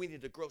 and we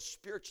need to grow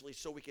spiritually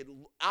so we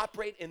can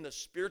operate in the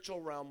spiritual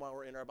realm while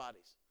we're in our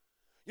bodies.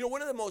 You know,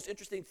 one of the most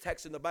interesting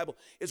texts in the Bible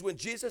is when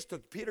Jesus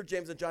took Peter,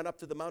 James, and John up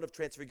to the Mount of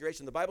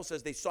Transfiguration. The Bible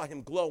says they saw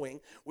him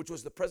glowing, which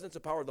was the presence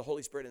and power of the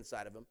Holy Spirit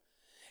inside of him.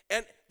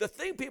 And the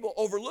thing people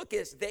overlook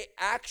is they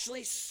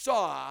actually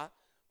saw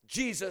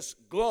Jesus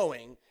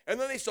glowing, and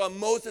then they saw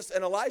Moses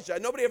and Elijah.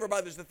 And nobody ever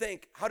bothers to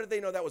think, how did they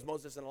know that was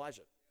Moses and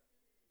Elijah?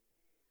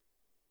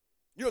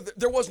 You know,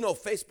 there was no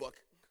Facebook.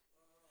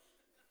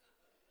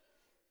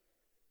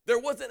 There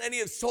wasn't any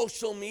of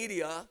social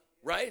media,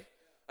 right?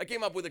 I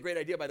came up with a great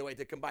idea, by the way,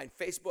 to combine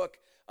Facebook,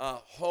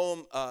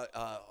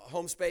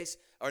 MySpace,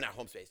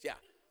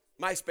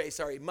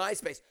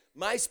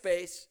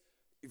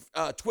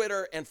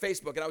 Twitter, and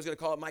Facebook, and I was going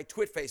to call it my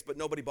Twitface, but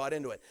nobody bought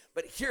into it.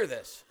 But hear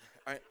this,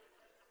 all right?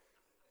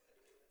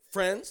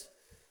 Friends,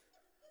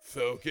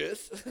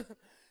 focus.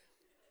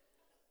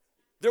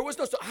 There was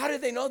no, so how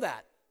did they know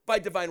that? By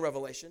divine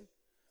revelation.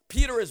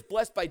 Peter is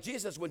blessed by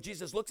Jesus when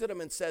Jesus looks at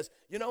him and says,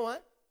 you know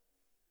what?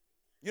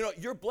 You know,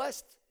 you're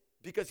blessed.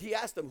 Because he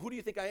asked him, who do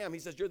you think I am? He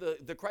says, you're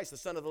the Christ, the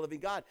Son of the living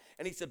God.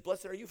 And he said,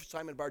 blessed are you,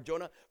 Simon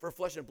Bar-Jonah, for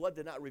flesh and blood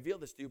did not reveal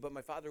this to you, but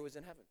my Father who is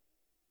in heaven.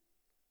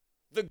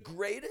 The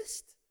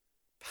greatest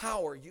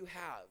power you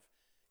have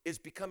is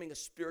becoming a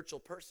spiritual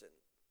person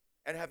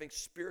and having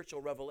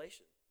spiritual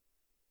revelation.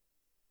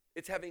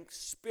 It's having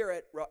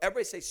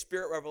everybody say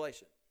spirit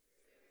revelation.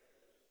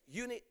 Do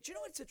you know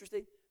what's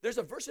interesting? There's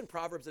a verse in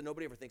Proverbs that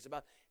nobody ever thinks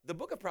about. The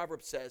book of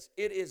Proverbs says,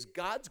 it is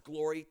God's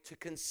glory to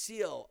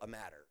conceal a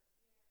matter,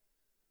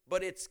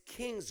 but it's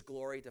king's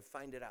glory to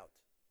find it out.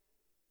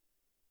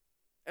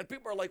 And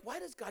people are like, why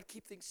does God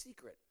keep things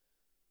secret?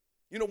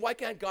 You know, why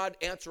can't God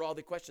answer all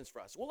the questions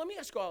for us? Well, let me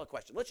ask you all a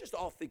question. Let's just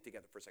all think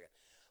together for a second.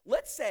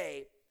 Let's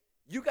say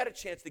you got a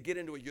chance to get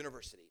into a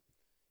university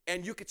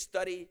and you could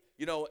study,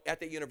 you know, at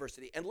that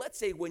university. And let's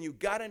say when you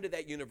got into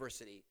that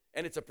university,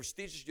 and it's a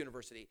prestigious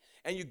university,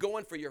 and you go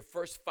in for your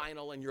first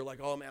final and you're like,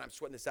 oh man, I'm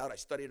sweating this out. I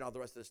studied and all the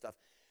rest of this stuff.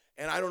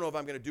 And I don't know if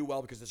I'm going to do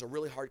well because it's a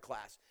really hard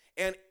class.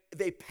 And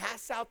they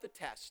pass out the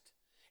test.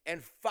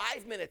 And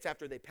 5 minutes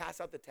after they pass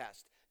out the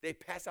test, they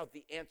pass out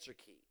the answer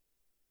key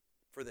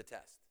for the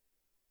test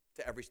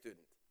to every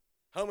student.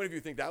 How many of you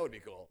think that would be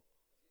cool?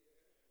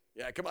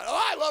 Yeah, come on.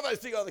 Oh, I love it. I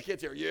see all the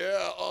kids here.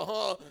 Yeah,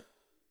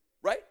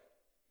 Right?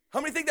 How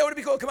many think that would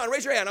be cool? Come on,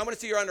 raise your hand. I want to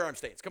see your underarm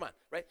stains. Come on,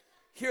 right?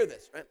 Hear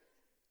this, right?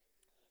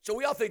 So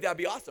we all think that would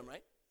be awesome,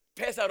 right?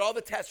 Pass out all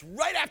the tests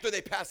right after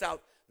they pass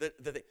out the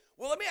thing.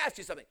 Well, let me ask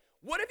you something.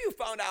 What if you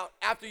found out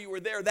after you were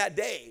there that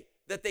day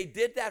that they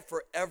did that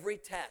for every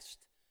test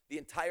the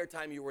entire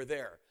time you were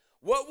there?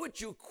 What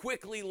would you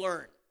quickly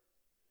learn?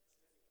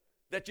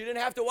 That you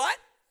didn't have to what?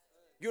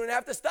 You didn't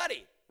have to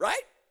study,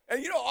 right?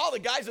 And you know, all the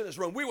guys in this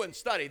room, we wouldn't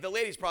study. The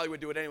ladies probably would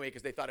do it anyway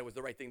because they thought it was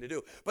the right thing to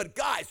do. But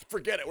guys,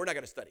 forget it. We're not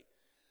going to study.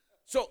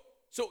 So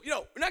you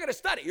know, we're not going to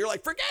study. You're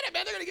like, forget it,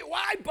 man. They're going to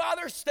why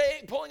bother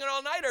pulling an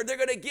all-nighter? They're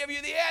going to give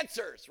you the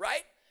answers,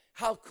 right?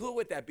 How cool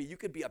would that be? You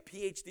could be a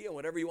PhD in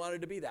whatever you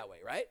wanted to be that way,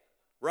 right?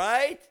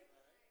 Right?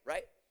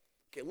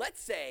 Okay,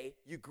 let's say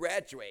you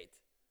graduate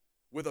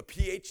with a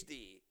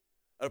PhD,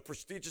 a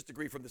prestigious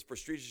degree from this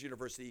prestigious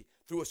university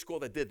through a school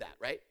that did that,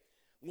 right?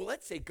 Well,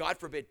 let's say, God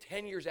forbid,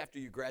 10 years after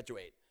you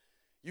graduate,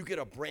 you get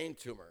a brain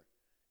tumor,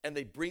 and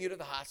they bring you to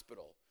the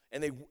hospital,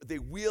 and they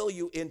wheel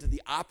you into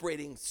the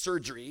operating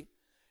surgery,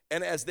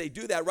 And as they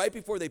do that, right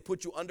before they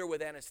put you under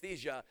with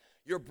anesthesia,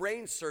 your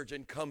brain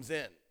surgeon comes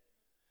in.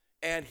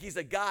 And he's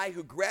a guy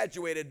who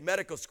graduated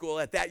medical school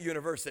at that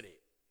university.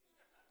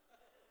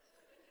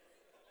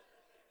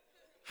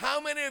 How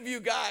many of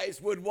you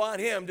guys would want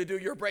him to do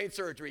your brain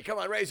surgery? Come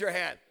on, raise your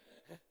hand.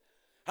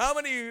 How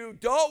many of you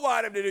don't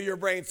want him to do your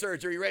brain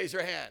surgery? Raise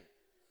your hand.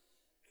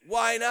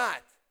 Why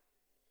not?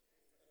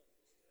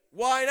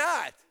 Why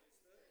not?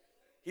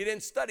 He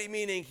didn't study,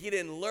 meaning he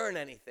didn't learn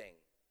anything.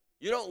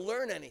 You don't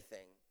learn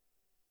anything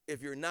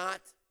if you're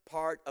not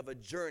part of a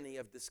journey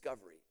of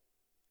discovery.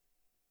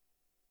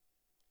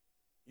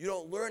 You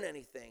don't learn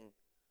anything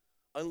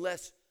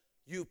unless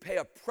you pay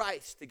a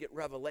price to get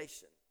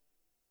revelation.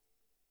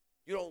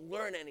 You don't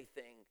learn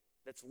anything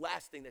that's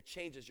lasting, that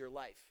changes your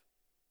life,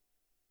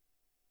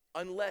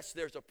 unless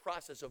there's a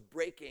process of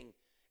breaking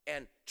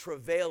and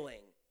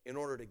travailing in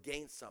order to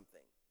gain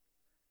something.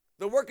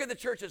 The work of the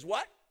church is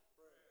what?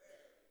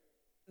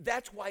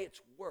 That's why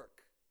it's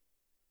work.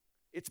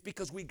 It's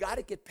because we got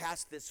to get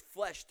past this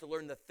flesh to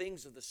learn the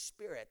things of the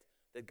Spirit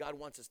that God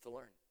wants us to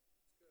learn.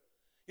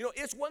 You know,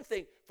 it's one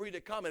thing for you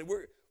to come, and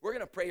we're going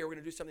to pray here. We're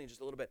going to do something in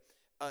just a little bit.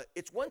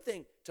 It's one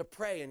thing to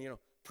pray and,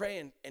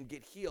 pray and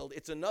get healed.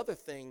 It's another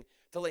thing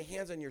to lay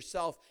hands on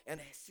yourself and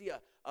see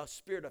a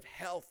spirit of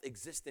health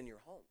exist in your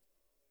home.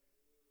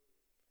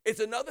 It's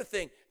another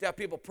thing to have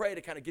people pray to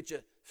kind of get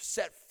you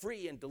set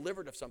free and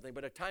delivered of something.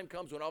 But a time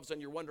comes when all of a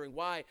sudden you're wondering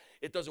why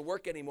it doesn't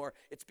work anymore.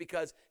 It's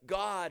because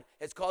God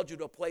has called you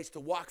to a place to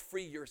walk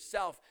free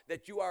yourself,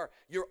 that you are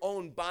your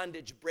own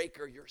bondage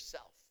breaker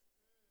yourself.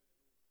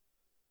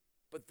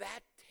 But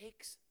that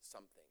takes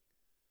something.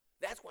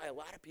 That's why a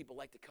lot of people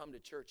like to come to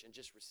church and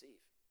just receive.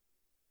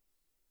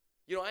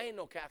 I ain't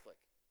no Catholic.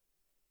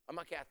 I'm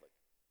not Catholic.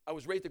 I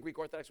was raised a Greek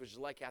Orthodox, which is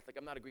like Catholic.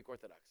 I'm not a Greek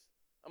Orthodox.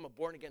 I'm a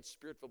born-again,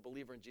 spirit-filled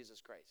believer in Jesus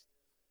Christ.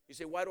 You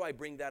say, why do I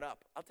bring that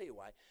up? I'll tell you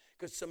why.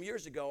 Because some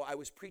years ago, I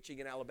was preaching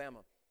in Alabama.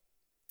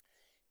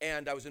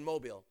 And I was in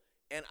Mobile.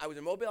 And I was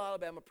in Mobile,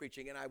 Alabama,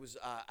 preaching. And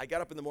I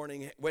got up in the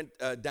morning, went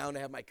down to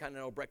have my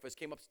continental breakfast,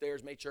 came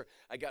upstairs, made sure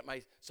I got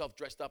myself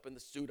dressed up in the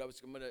suit I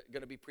was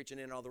going to be preaching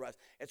in and all the rest.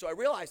 And so I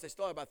realized I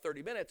still had about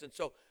 30 minutes. And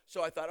so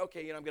I thought,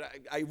 okay,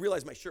 I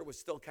realized my shirt was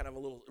still kind of a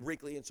little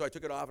wrinkly. And so I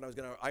took it off and I was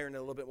going to iron it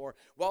a little bit more.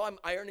 While I'm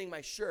ironing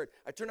my shirt,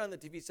 I turned on the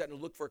TV set and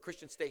looked for a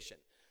Christian station.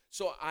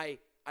 So I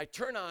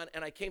turn on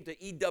and I came to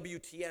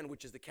EWTN,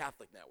 which is the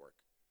Catholic network.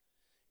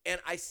 And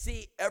I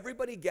see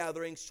everybody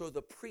gathering so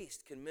the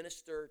priest can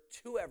minister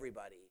to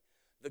everybody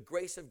the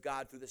grace of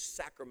God through the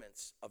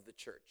sacraments of the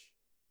church.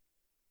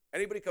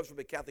 Anybody who comes from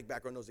a Catholic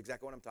background knows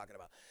exactly what I'm talking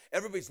about.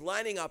 Everybody's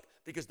lining up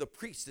because the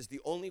priest is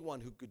the only one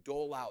who could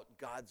dole out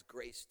God's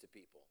grace to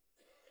people.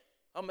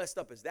 How messed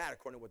up is that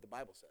according to what the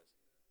Bible says?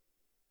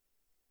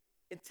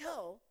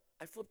 Until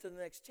I flipped to the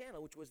next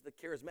channel, which was the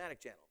charismatic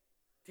channel,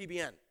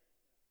 TBN,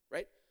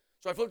 right?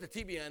 So I flipped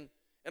to TBN,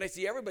 and I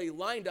see everybody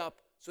lined up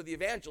so the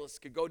evangelists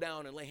could go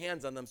down and lay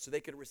hands on them so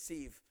they could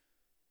receive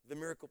the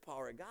miracle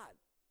power of God.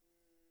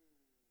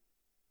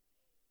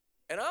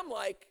 And I'm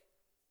like,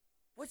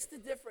 what's the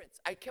difference?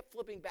 I kept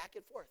flipping back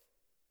and forth.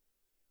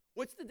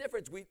 What's the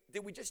difference?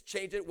 Did we just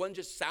change it? One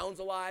just sounds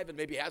alive and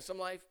maybe has some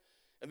life,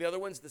 and the other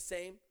one's the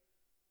same?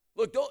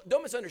 Look,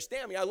 don't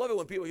misunderstand me. I love it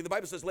when the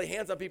Bible says lay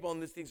hands on people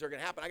and these things are going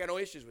to happen. I got no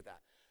issues with that.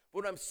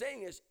 But what I'm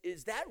saying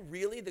is that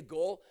really the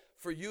goal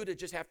for you to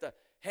just have to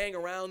hang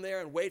around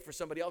there and wait for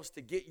somebody else to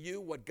get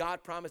you what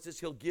God promises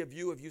he'll give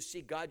you if you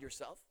seek God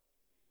yourself?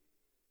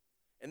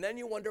 And then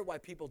you wonder why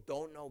people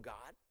don't know God?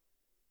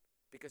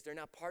 Because they're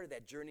not part of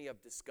that journey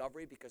of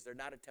discovery, because they're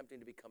not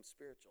attempting to become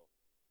spiritual.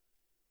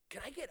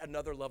 Can I get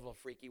another level of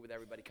freaky with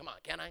everybody? Come on,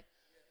 can I?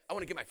 I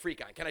want to get my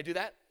freak on. Can I do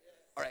that?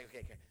 All right,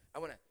 okay. I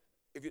want to,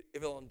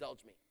 if you'll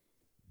indulge me,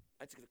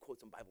 I'm just going to quote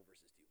some Bible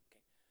verses to you, okay?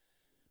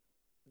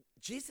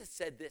 Jesus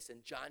said this in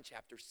John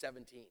chapter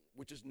 17,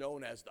 which is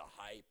known as the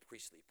high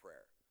priestly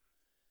prayer.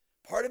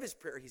 Part of his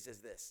prayer, he says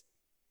this: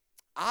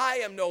 I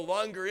am no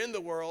longer in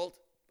the world,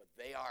 but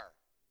they are.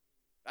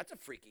 That's a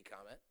freaky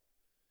comment.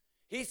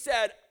 He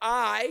said,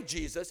 I,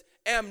 Jesus,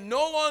 am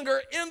no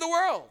longer in the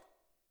world,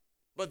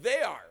 but they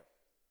are.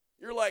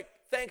 You're like,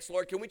 thanks,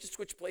 Lord. Can we just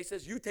switch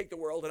places? You take the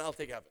world and I'll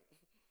take heaven.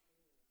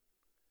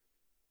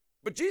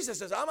 But Jesus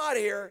says, I'm out of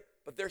here,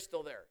 but they're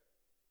still there.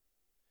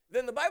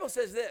 Then the Bible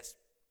says this.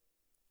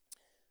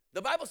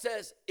 The Bible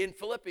says in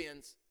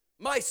Philippians,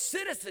 my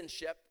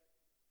citizenship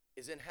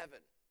is in heaven.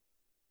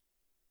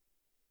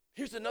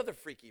 Here's another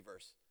freaky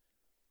verse.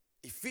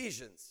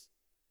 Ephesians,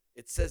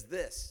 it says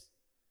this.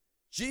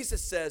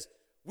 Jesus says,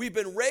 we've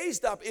been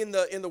raised up in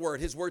the word.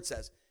 His word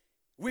says,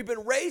 we've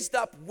been raised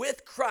up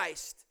with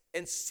Christ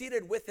and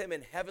seated with him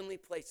in heavenly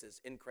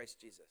places in Christ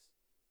Jesus.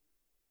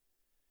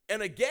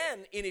 And again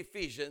in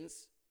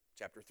Ephesians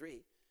chapter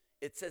 3,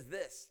 it says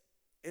this.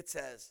 It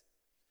says,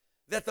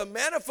 that the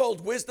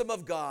manifold wisdom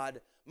of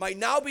God might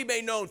now be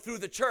made known through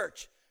the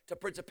church to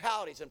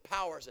principalities and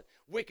powers and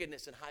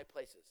wickedness in high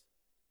places.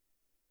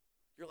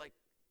 You're like,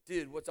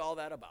 dude, what's all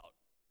that about?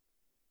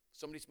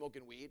 Somebody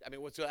smoking weed? I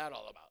mean, what's that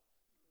all about?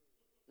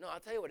 No, I'll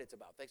tell you what it's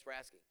about. Thanks for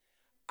asking.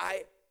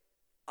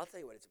 I'll tell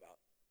you what it's about.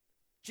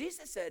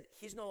 Jesus said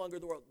he's no longer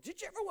the world.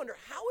 Did you ever wonder,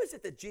 how is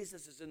it that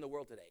Jesus is in the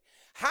world today?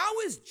 How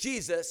is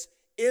Jesus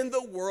in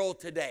the world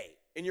today,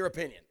 in your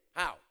opinion?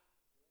 How?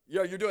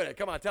 You're doing it.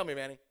 Come on, tell me,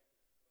 Manny.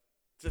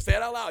 Just say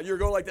it out loud. You're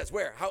going like this.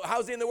 Where?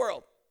 How's he in the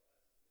world?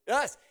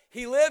 Us.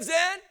 He lives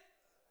in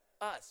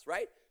us,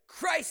 right?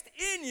 Christ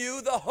in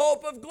you, the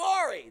hope of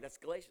glory. That's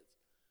Galatians,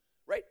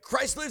 right?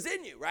 Christ lives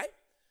in you, right?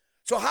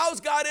 So how's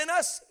God in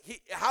us?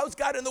 How's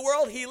God in the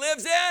world? He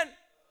lives in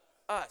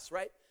us,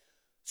 right?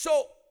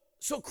 So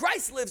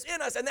Christ lives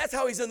in us, and that's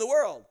how he's in the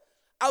world.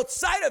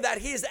 Outside of that,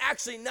 he is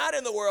actually not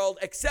in the world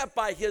except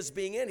by his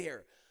being in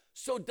here.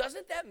 So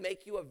doesn't that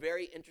make you a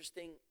very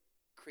interesting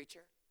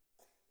creature?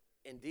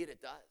 Indeed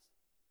it does.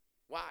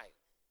 Why?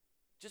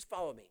 Just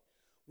follow me.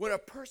 When a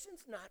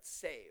person's not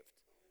saved,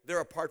 they're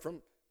apart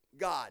from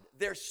God.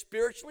 They're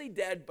spiritually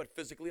dead but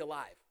physically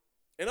alive.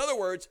 In other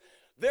words,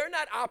 they're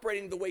not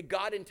operating the way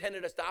God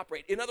intended us to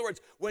operate. In other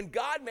words, when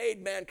God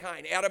made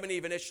mankind, Adam and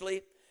Eve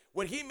initially,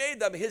 when he made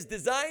them, his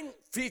design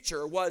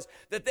feature was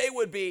that they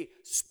would be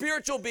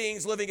spiritual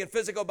beings living in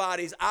physical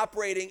bodies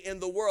operating in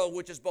the world,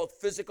 which is both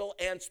physical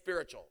and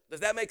spiritual.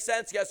 Does that make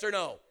sense? Yes or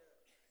no?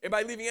 Am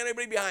I leaving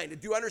anybody behind?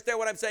 Do you understand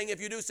what I'm saying?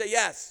 If you do, say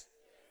yes.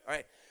 All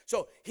right.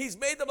 So he's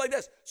made them like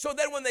this. So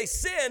then when they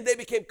sinned, they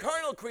became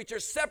carnal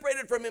creatures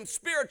separated from him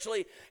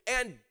spiritually.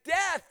 And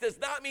death does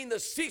not mean the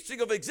ceasing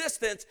of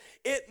existence.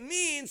 It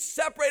means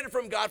separated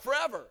from God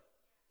forever.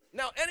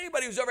 Now,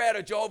 anybody who's ever had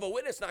a Jehovah's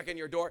Witness knock on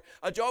your door,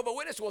 a Jehovah's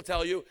Witness will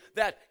tell you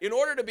that in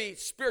order to be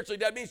spiritually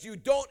dead means you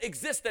don't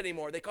exist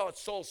anymore. They call it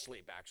soul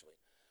sleep, actually.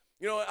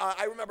 You know,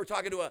 I remember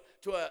talking to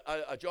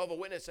a Jehovah's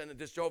Witness, and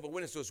this Jehovah's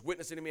Witness was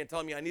witnessing to me and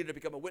telling me I needed to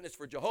become a witness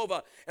for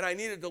Jehovah, and I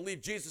needed to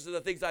leave Jesus and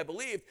the things I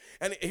believed.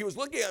 And he was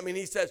looking at me, and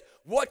he says,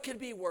 what could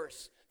be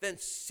worse than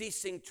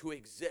ceasing to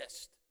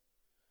exist?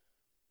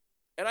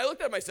 And I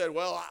looked at him, I said,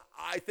 well,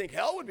 I think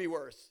hell would be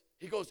worse.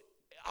 He goes,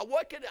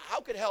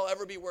 how could hell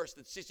ever be worse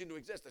than ceasing to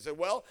exist? I said,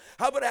 well,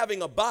 how about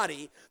having a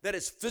body that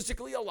is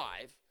physically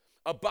alive,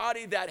 a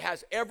body that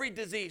has every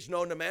disease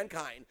known to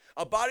mankind,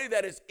 a body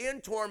that is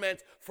in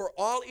torment for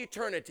all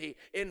eternity,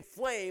 in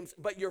flames,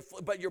 but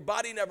your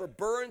body never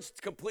burns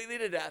completely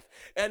to death,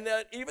 and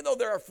that even though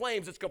there are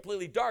flames, it's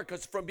completely dark,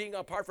 because from being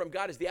apart from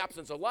God is the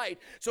absence of light.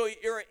 So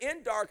you're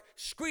in dark,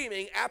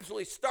 screaming,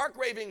 absolutely stark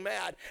raving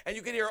mad, and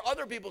you can hear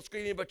other people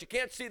screaming, but you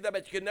can't see them,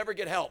 but you can never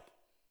get help.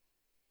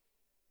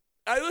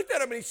 I looked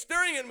at him, and he's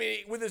staring at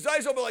me with his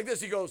eyes open like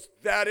this. He goes,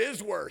 that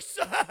is worse.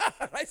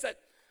 I said,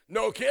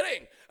 no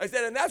kidding. I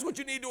said, and that's what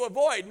you need to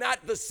avoid,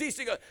 not the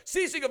ceasing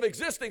of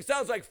existing.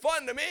 Sounds like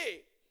fun to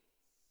me.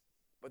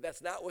 But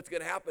that's not what's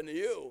going to happen to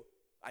you.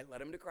 I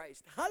led him to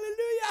Christ.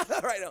 Hallelujah.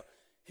 All right, now,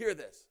 hear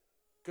this,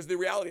 because the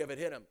reality of it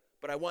hit him.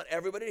 But I want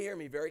everybody to hear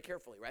me very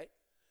carefully, right?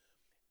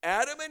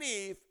 Adam and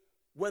Eve,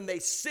 when they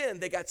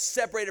sinned, they got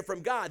separated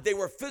from God. They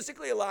were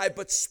physically alive,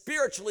 but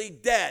spiritually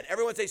dead.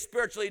 Everyone say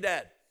spiritually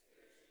dead.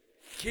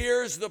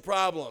 Here's the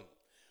problem.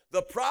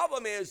 The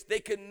problem is they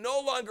can no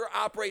longer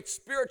operate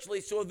spiritually,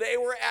 so they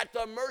were at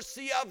the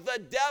mercy of the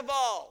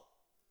devil.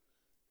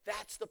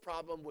 That's the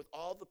problem with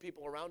all the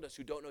people around us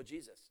who don't know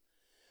Jesus.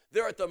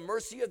 They're at the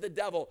mercy of the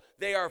devil.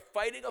 They are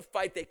fighting a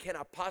fight they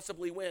cannot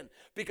possibly win,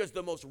 because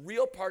the most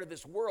real part of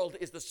this world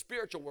is the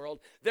spiritual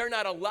world. They're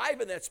not alive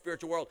in that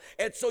spiritual world.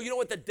 And so you know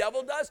what the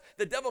devil does?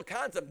 The devil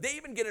cons them. They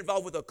even get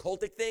involved with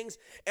occultic things,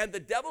 and the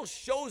devil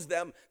shows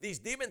them these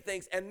demon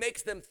things and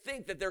makes them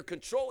think that they're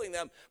controlling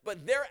them,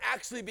 but they're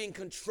actually being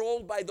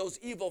controlled by those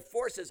evil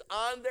forces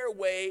on their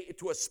way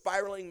to a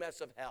spiraling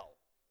mess of hell.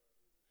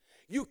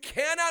 You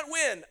cannot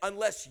win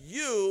unless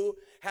you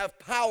have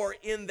power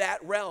in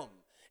that realm.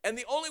 And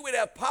the only way to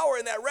have power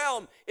in that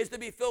realm is to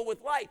be filled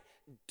with light.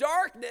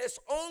 Darkness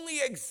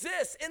only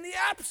exists in the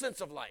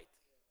absence of light.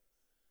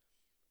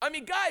 I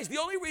mean, guys, the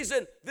only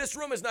reason this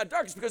room is not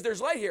dark is because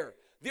there's light here.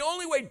 The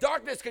only way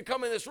darkness can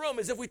come in this room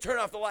is if we turn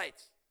off the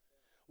lights.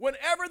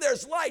 Whenever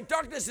there's light,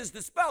 darkness is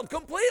dispelled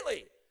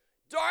completely.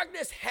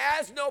 Darkness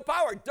has no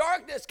power.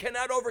 Darkness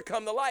cannot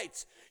overcome the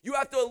lights. You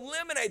have to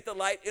eliminate the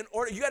light in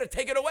order, you got to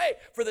take it away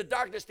for the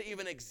darkness to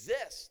even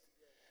exist.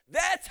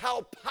 That's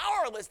how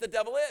powerless the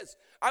devil is.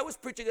 I was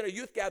preaching at a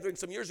youth gathering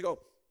some years ago.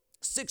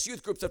 6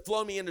 youth groups had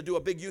flown me in to do a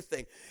big youth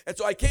thing. And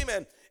so I came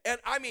in, and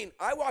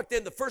I walked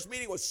in. The first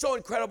meeting was so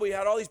incredible. You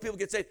had all these people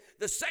get saved.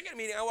 The second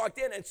meeting, I walked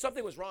in, and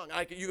something was wrong.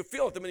 You could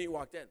feel it the minute you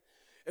walked in.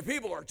 And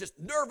people are just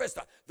nervous.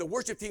 The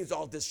worship team's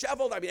all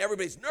disheveled. I mean,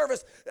 everybody's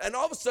nervous. And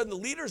all of a sudden, the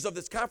leaders of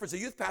this conference, the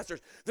youth pastors,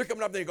 they're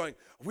coming up and they're going,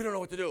 we don't know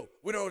what to do.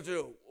 We don't know what to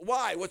do.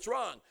 Why? What's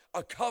wrong?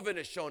 A coven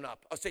has shown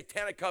up, a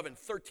satanic coven,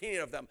 13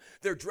 of them.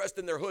 They're dressed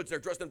in their hoods. They're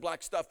dressed in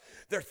black stuff.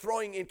 They're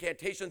throwing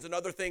incantations and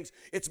other things.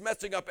 It's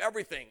messing up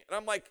everything. And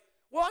I'm like,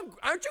 well,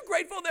 aren't you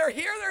grateful they're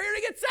here? They're here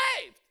to get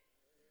saved.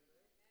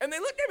 And they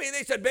looked at me and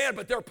they said, man,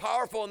 but they're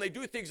powerful and they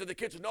do things that the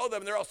kids know them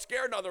and they're all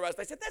scared and all the rest.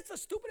 I said, that's the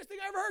stupidest thing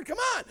I ever heard. Come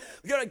on,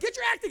 get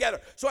your act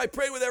together. So I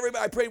prayed with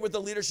everybody. I prayed with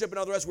the leadership and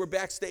all the rest. We're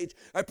backstage.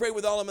 I prayed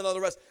with all of them and all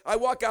the rest. I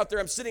walk out there.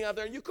 I'm sitting out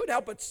there and you couldn't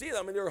help but see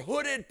them. And they're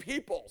hooded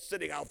people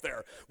sitting out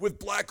there with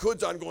black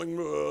hoods on going,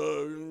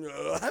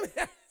 I mean,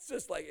 it's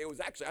just like, it was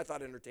actually, I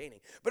thought,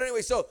 entertaining. But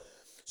anyway, so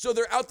So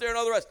they're out there and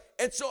all the rest.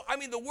 And so, I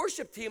mean, the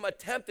worship team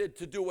attempted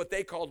to do what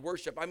they called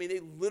worship. I mean,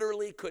 they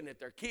literally couldn't hit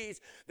their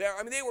keys. They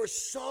were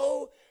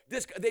so,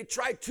 they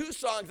tried 2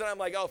 songs, and I'm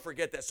like, oh,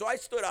 forget this. So I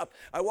stood up.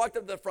 I walked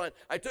up to the front.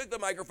 I took the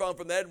microphone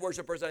from the head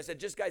worship person. I said,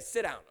 just guys,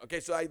 sit down. Okay,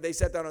 so they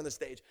sat down on the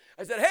stage.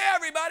 I said, hey,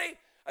 everybody.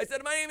 I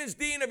said, my name is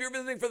Dean. If you're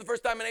visiting for the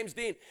first time, my name's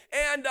Dean.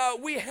 And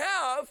we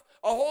have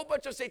a whole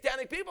bunch of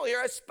satanic people here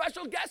as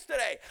special guests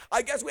today.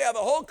 I guess we have a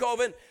whole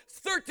coven,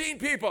 13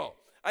 people.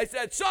 I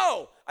said,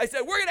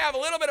 we're going to have a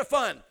little bit of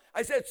fun.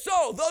 I said,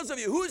 so, those of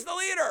you, who's the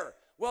leader?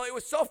 Well, it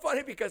was so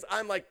funny because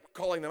I'm like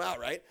calling them out,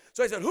 right?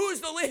 So I said,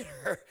 who's the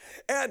leader?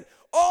 And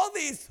all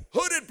these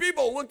hooded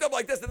people looked up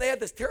like this, and they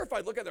had this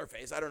terrified look on their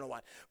face. I don't know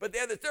why. But they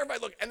had this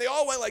terrified look, and they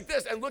all went like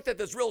this and looked at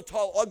this real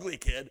tall, ugly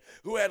kid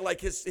who had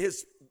like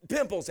his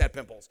pimples had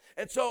pimples.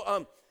 And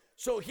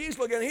so he's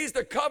looking, he's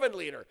the coven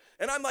leader.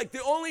 And I'm like,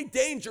 the only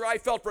danger I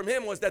felt from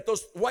him was that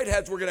those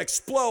whiteheads were going to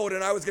explode,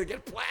 and I was going to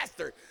get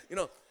plastered, you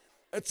know.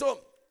 And so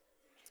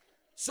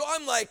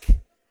I'm like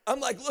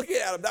looking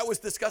at him. That was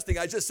disgusting.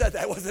 I just said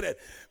that, wasn't it?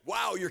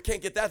 Wow, you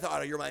can't get that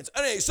out of your minds.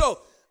 Anyway, so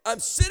I'm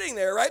sitting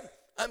there, right?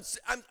 I'm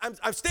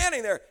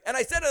standing there, and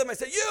I said to them, I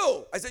said,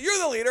 you're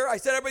the leader. I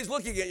said, everybody's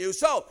looking at you.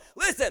 So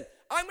listen,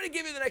 I'm going to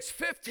give you the next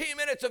 15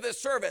 minutes of this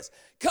service.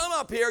 Come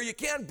up here. You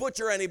can't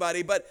butcher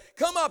anybody, but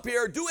come up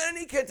here, do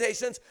any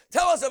incantations,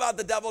 tell us about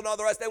the devil and all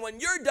the rest. And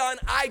when you're done,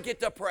 I get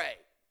to pray.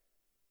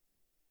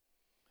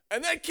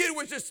 And that kid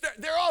was just,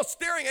 they're all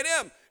staring at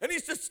him, and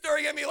he's just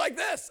staring at me like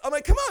this. I'm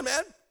like, come on,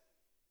 man.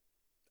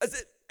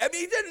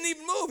 He didn't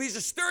even move. He's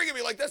just staring at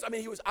me like this. I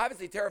mean, he was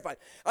obviously terrified.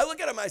 I look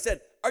at him, I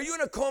said, are you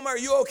in a coma? Are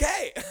you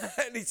okay?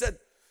 And he said,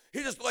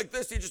 he just like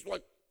this. He just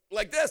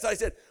like this. I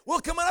said, well,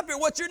 come on up here.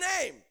 What's your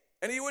name?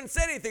 And he wouldn't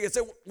say anything. I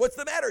said, what's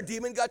the matter?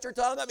 Demon got your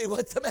tongue? I mean,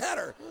 what's the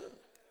matter?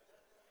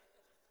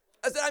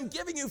 I said, I'm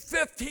giving you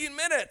 15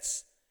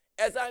 minutes.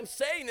 As I'm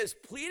saying this,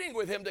 pleading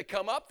with him to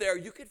come up there,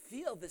 you could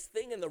feel this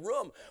thing in the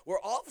room where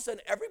all of a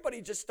sudden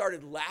everybody just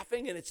started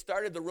laughing, and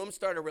the room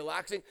started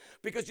relaxing,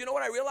 because you know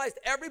what I realized?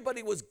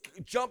 Everybody was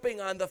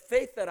jumping on the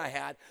faith that I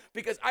had,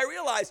 because I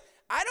realized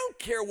I don't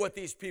care what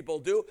these people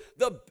do.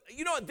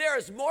 There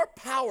is more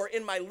power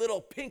in my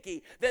little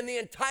pinky than the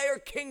entire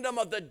kingdom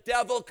of the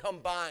devil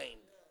combined.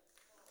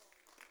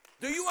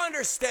 Do you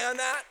understand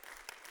that?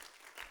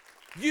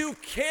 You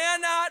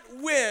cannot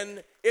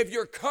win if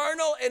you're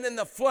carnal and in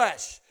the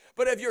flesh.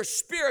 But if you're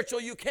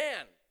spiritual, you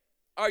can.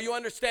 Are you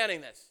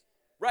understanding this?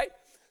 Right?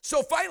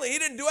 So finally, he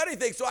didn't do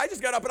anything, so I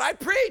just got up and I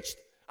preached.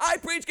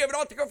 Gave an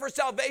altar call for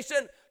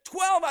salvation.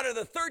 12 out of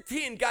the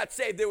 13 got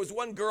saved. There was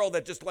one girl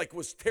that just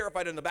was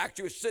terrified in the back.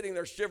 She was sitting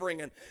there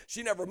shivering, and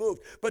she never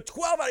moved. But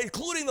 12 out,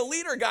 including the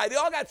leader guy, they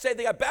all got saved.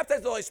 They got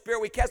baptized in the Holy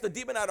Spirit. We cast a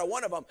demon out of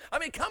one of them. I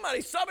mean, come on,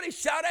 somebody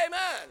shout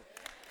amen.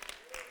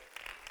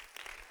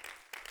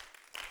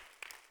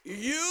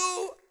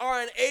 You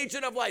are an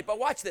agent of light. But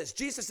watch this.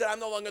 Jesus said, I'm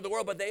no longer in the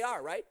world, but they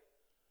are, right?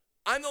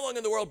 I'm no longer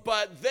in the world,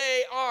 but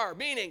they are.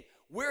 Meaning,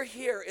 we're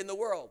here in the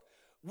world.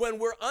 When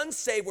we're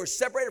unsaved, we're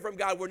separated from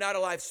God, we're not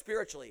alive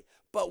spiritually.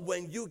 But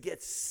when you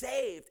get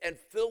saved and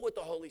filled with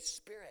the Holy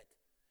Spirit,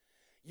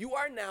 you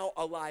are now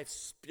alive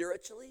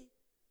spiritually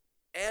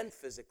and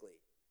physically.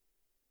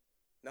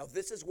 Now,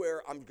 this is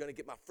where I'm going to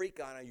get my freak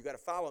on, and you got to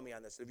follow me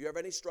on this. If you have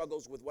any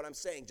struggles with what I'm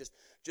saying,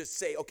 just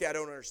say, okay, I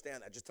don't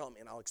understand that. Just tell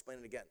me, and I'll explain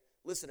it again.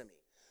 Listen to me.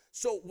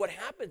 So what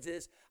happens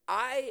is,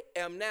 I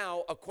am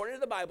now, according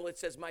to the Bible, it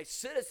says my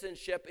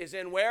citizenship is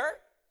in where?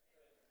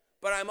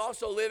 But I'm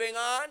also living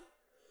on,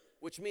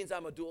 which means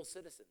I'm a dual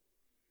citizen.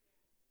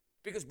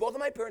 Because both of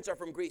my parents are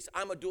from Greece.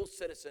 I'm a dual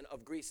citizen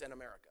of Greece and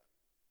America.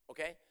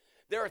 Okay?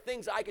 There are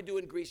things I can do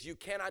in Greece you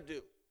cannot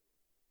do,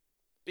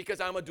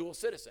 because I'm a dual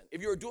citizen.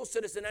 If you're a dual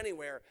citizen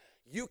anywhere,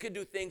 you can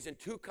do things in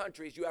 2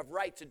 countries. You have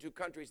rights in 2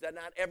 countries that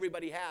not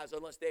everybody has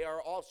unless they are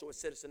also a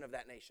citizen of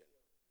that nation.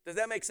 Does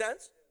that make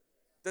sense?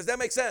 Does that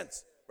make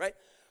sense? Right?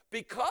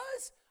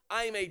 Because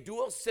I'm a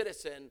dual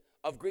citizen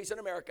of Greece and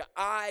America,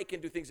 I can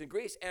do things in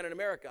Greece and in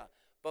America.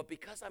 But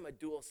because I'm a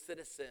dual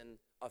citizen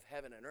of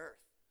heaven and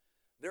earth,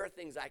 there are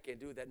things I can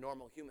do that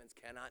normal humans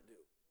cannot do.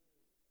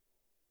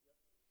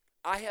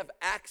 I have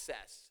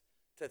access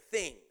to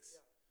things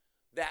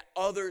that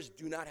others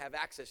do not have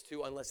access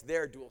to unless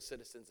they're dual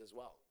citizens as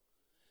well.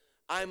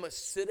 I'm a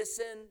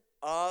citizen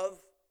of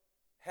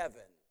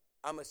heaven.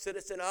 I'm a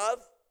citizen of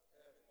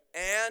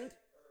and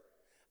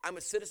I'm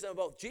a citizen of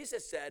both.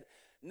 Jesus said,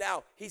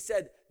 now, he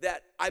said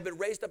that I've been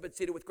raised up and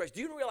seated with Christ.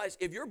 Do you realize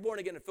if you're born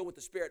again and filled with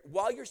the Spirit,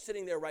 while you're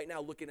sitting there right now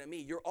looking at me,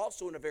 you're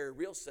also in a very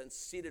real sense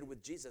seated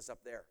with Jesus up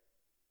there.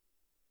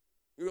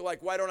 You're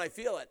like, why don't I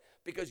feel it?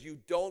 Because you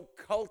don't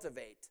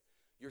cultivate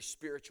your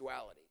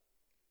spirituality.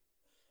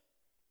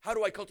 How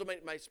do I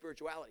cultivate my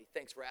spirituality?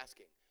 Thanks for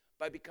asking.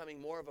 By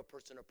becoming more of a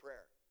person of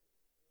prayer.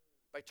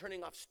 By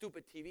turning off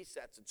stupid TV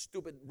sets and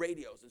stupid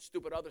radios and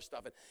stupid other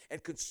stuff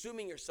and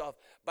consuming yourself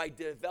by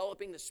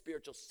developing the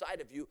spiritual side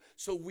of you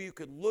so you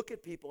could look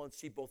at people and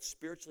see both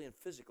spiritually and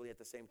physically at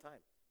the same time.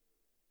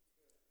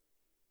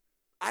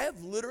 I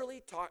have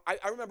literally talked,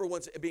 I remember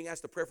once being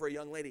asked to pray for a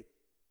young lady,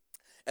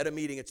 at a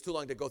meeting. It's too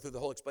long to go through the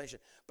whole explanation.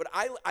 But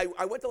I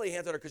went to lay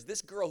hands on her because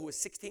this girl who was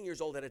 16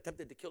 years old had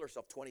attempted to kill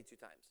herself 22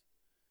 times.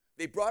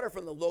 They brought her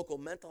from the local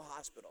mental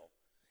hospital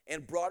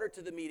and brought her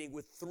to the meeting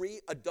with 3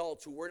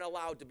 adults who weren't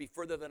allowed to be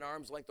further than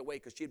arm's length away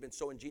because she had been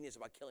so ingenious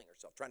about killing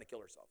herself, trying to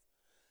kill herself.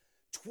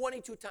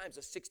 22 times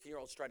a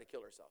 16-year-old's tried to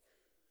kill herself.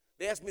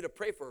 They asked me to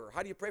pray for her.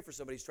 How do you pray for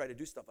somebody who's trying to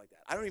do stuff like that?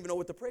 I don't even know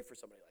what to pray for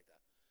somebody like that.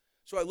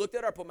 So I looked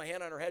at her, I put my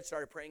hand on her head,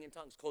 started praying in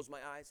tongues, closed my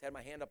eyes, had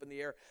my hand up in the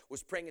air,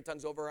 was praying in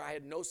tongues over her. I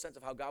had no sense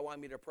of how God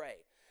wanted me to pray.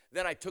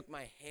 Then I took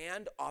my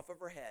hand off of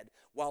her head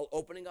while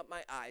opening up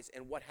my eyes,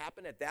 and what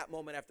happened at that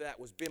moment after that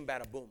was bim,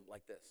 bada, boom,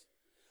 like this.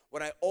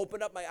 When I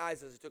opened up my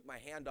eyes as I took my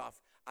hand off,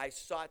 I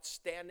saw it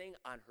standing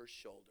on her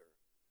shoulder.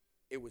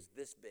 It was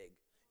this big.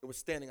 It was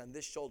standing on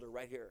this shoulder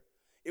right here.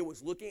 It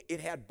was looking, it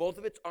had both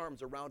of its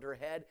arms around her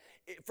head.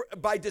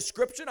 By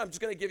description, I'm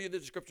just going to give you the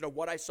description of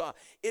what I saw.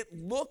 It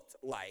looked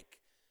like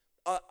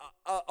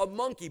a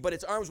monkey, but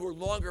its arms were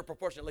longer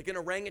proportionate. Like an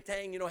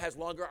orangutan, has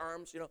longer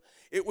arms,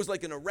 It was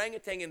like an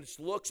orangutan in its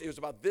looks. It was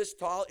about this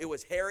tall. It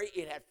was hairy.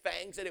 It had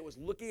fangs, and it was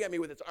looking at me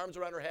with its arms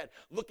around her head.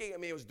 Looking at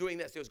me, it was doing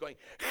this. It was going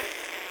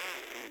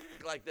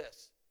like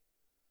this.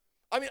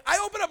 I mean, I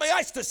opened up my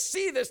eyes to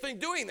see this thing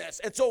doing this.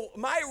 And so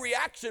my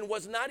reaction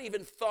was not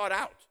even thought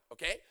out,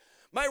 okay?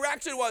 My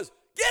reaction was,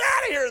 get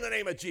out of here in the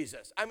name of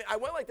Jesus. I mean, I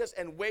went like this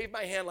and waved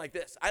my hand like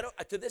this.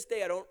 To this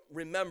day, I don't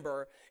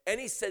remember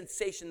any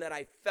sensation that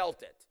I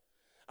felt it.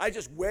 I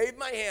just waved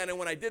my hand, and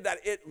when I did that,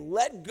 it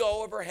let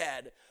go of her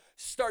head,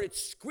 started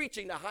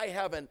screeching to high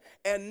heaven,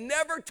 and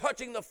never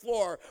touching the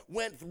floor,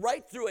 went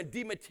right through and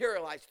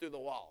dematerialized through the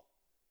wall.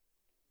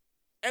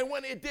 And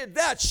when it did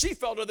that, she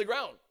fell to the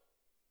ground.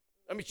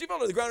 I mean, she fell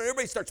to the ground, and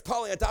everybody starts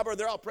piling on top of her.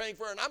 They're all praying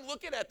for her, and I'm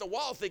looking at the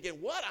wall thinking,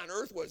 what on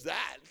earth was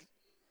that?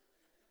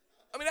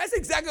 I mean, that's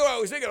exactly what I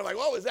was thinking. I'm like,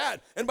 what was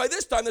that? And by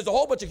this time, there's a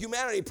whole bunch of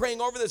humanity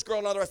praying over this girl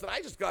and all the rest. And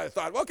I just kind of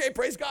thought, okay,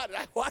 praise God. And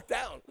I walked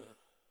down.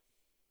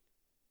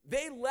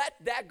 They let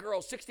that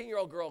girl,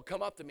 16-year-old girl,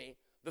 come up to me.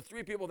 The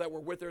 3 people that were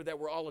with her that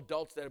were all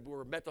adults that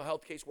were mental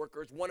health case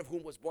workers, one of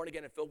whom was born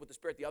again and filled with the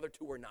Spirit. The other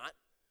 2 were not.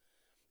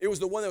 It was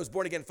the one that was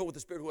born again and filled with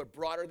the Spirit who had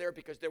brought her there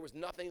because there was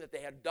nothing that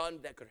they had done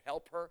that could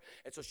help her.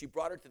 And so she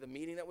brought her to the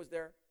meeting that was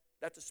there.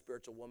 That's a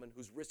spiritual woman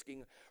who's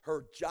risking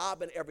her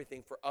job and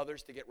everything for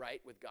others to get right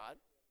with God.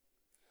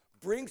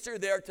 Brings her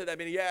there to them,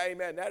 and yeah,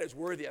 amen, that is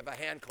worthy of a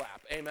hand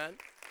clap, amen.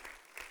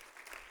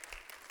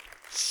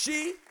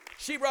 She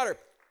brought her.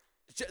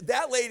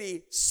 That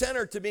lady sent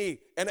her to me,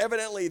 and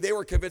evidently they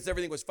were convinced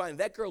everything was fine.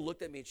 That girl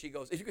looked at me, and she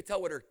goes, if you could tell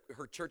what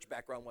her church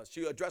background was,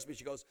 she addressed me,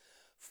 she goes,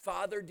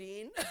 Father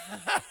Dean?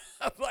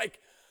 I'm like,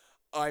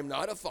 I'm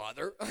not a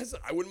father. I said,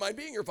 I wouldn't mind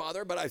being your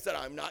father, but I said,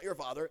 I'm not your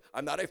father.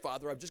 I'm not a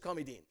father. Just call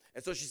me Dean.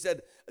 And so she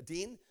said,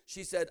 Dean,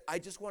 she said, I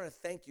just want to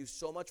thank you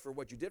so much for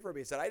what you did for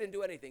me. I said, I didn't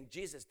do anything.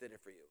 Jesus did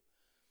it for you.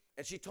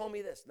 And she told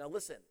me this. Now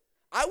listen,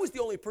 I was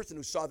the only person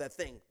who saw that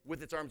thing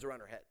with its arms around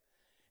her head.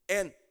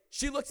 And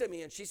she looks at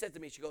me and she said to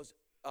me, she goes,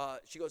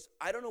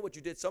 I don't know what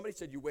you did. Somebody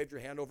said you waved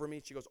your hand over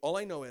me. She goes, all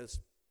I know is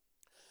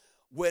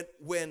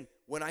when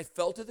I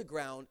fell to the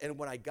ground and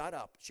when I got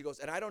up, she goes,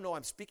 and I don't know,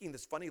 I'm speaking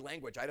this funny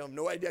language. I have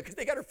no idea because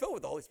they got her filled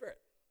with the Holy Spirit.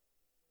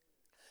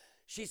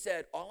 She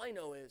said, all I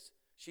know is,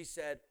 she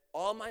said,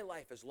 all my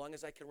life, as long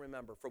as I can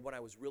remember, from when I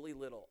was really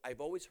little, I've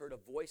always heard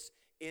a voice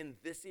in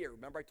this ear.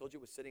 Remember I told you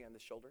it was sitting on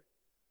this shoulder?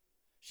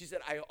 She said,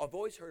 I've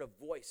always heard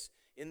a voice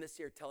in this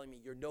ear telling me,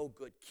 you're no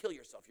good, kill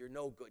yourself, you're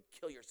no good,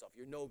 kill yourself,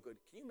 you're no good.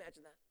 Can you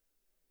imagine that?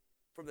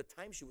 From the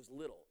time she was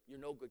little, you're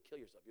no good, kill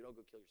yourself, you're no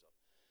good, kill yourself.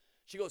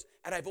 She goes,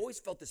 and I've always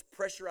felt this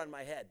pressure on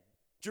my head.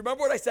 Do you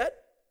remember what I said?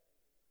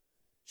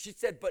 She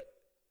said, but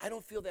I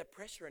don't feel that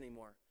pressure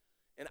anymore.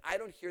 And I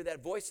don't hear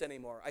that voice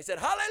anymore. I said,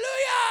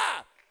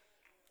 hallelujah!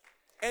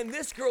 And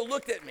this girl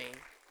looked at me.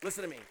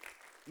 Listen to me.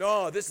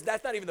 No,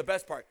 that's not even the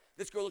best part.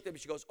 This girl looked at me.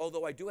 She goes,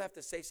 although I do have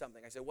to say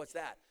something. I said, what's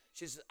that?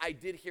 She says, I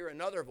did hear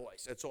another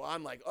voice. And so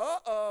I'm like,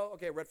 uh-oh.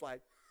 Okay, red flag.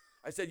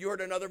 I said, you heard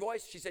another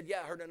voice? She said, yeah,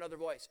 I heard another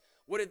voice.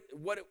 What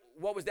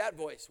was that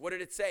voice? What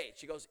did it say?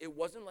 She goes, it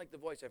wasn't like the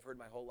voice I've heard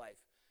my whole life.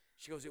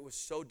 She goes, it was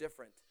so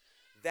different.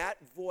 That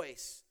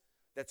voice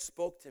that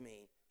spoke to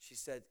me, she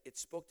said, it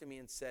spoke to me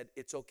and said,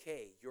 it's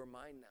okay, you're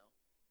mine now.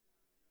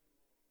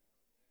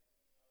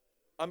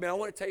 I mean, I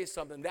want to tell you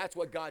something. That's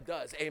what God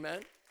does. Amen?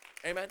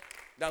 Amen?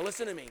 Now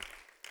listen to me.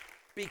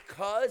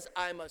 Because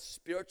I'm a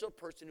spiritual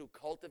person who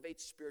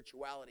cultivates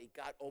spirituality,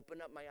 God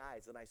opened up my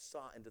eyes and I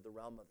saw into the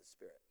realm of the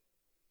Spirit.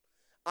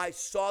 I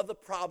saw the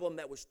problem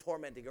that was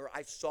tormenting her.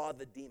 I saw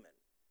the demon.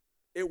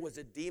 It was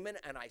a demon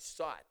and I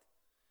saw it.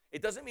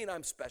 It doesn't mean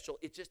I'm special.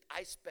 It's just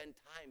I spend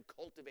time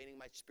cultivating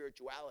my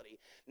spirituality.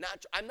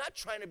 I'm not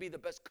trying to be the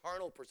best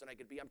carnal person I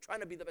could be. I'm trying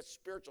to be the best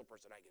spiritual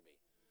person I could be.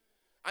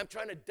 I'm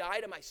trying to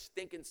die to my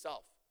stinking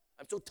self.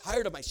 I'm so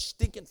tired of my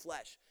stinking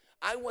flesh.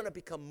 I want to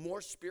become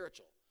more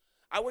spiritual.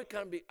 I want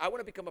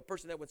to become a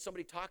person that when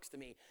somebody talks to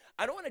me,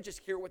 I don't want to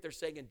just hear what they're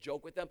saying and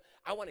joke with them.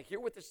 I want to hear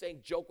what they're saying,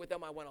 joke with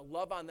them. I want to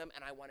love on them,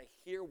 and I want to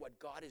hear what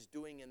God is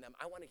doing in them.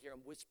 I want to hear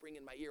them whispering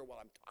in my ear while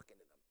I'm talking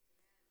to them.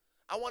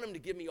 I want them to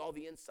give me all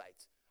the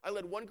insights. I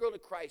led one girl to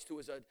Christ who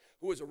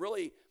was a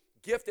really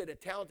gifted and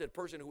talented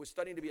person who was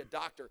studying to be a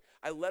doctor.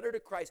 I led her to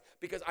Christ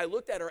because I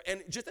looked at her,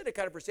 and just in a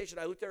conversation,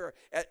 I looked at her,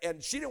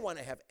 and she didn't want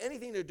to have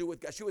anything to do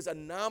with God. She was a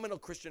nominal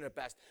Christian at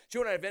best. She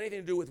didn't have anything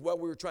to do with what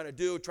we were trying to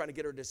do, trying to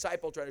get her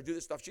disciple, trying to do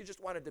this stuff. She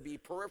just wanted to be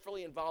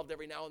peripherally involved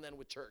every now and then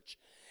with church.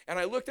 And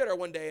I looked at her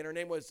one day, and her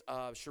name was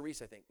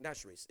Charisse, I think. Not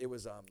Charisse. It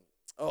was,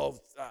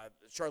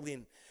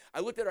 Charlene. I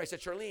looked at her. I said,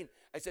 Charlene,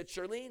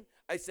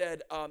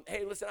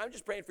 hey, listen, I'm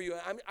just praying for you.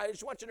 I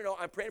just want you to know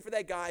I'm praying for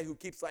that guy who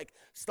keeps like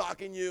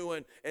stalking you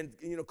and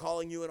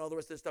calling you and all the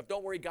rest of this stuff.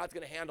 Don't worry, God's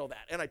going to handle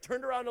that. And I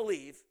turned around to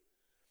leave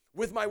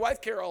with my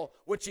wife, Carol,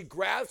 when she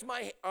grabs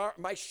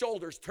my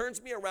shoulders,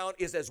 turns me around,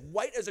 is as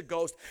white as a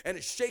ghost, and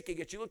is shaking.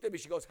 And she looked at me.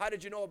 She goes, how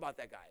did you know about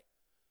that guy?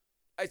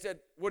 I said,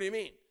 what do you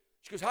mean?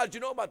 She goes, how did you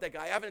know about that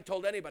guy? I haven't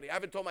told anybody. I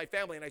haven't told my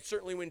family, and I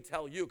certainly wouldn't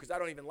tell you because I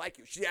don't even like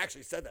you. She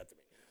actually said that to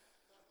me.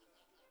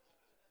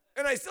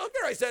 And I looked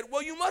at her, I said,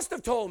 well, you must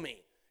have told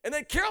me. And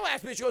then Carol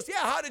asked me, she goes,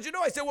 yeah, how did you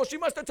know? I said, well, she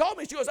must have told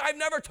me. She goes, I've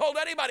never told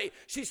anybody.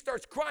 She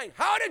starts crying.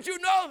 How did you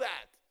know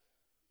that?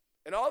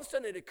 And all of a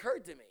sudden it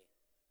occurred to me,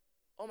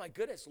 oh my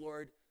goodness,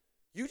 Lord,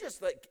 you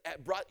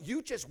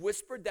just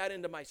whispered that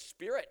into my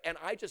spirit, and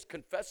I just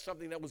confessed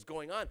something that was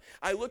going on.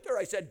 I looked at her,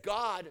 I said,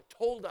 God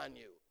told on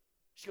you.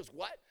 She goes,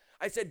 what?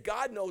 I said,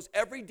 God knows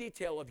every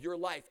detail of your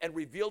life and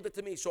revealed it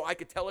to me so I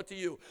could tell it to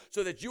you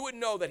so that you would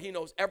know that he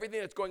knows everything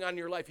that's going on in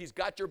your life. He's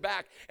got your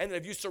back, and that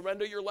if you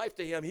surrender your life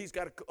to him,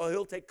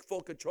 he'll take full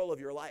control of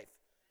your life.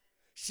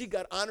 She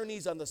got on her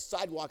knees on the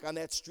sidewalk on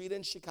that street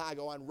in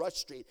Chicago, on Rush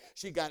Street.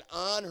 She got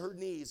on her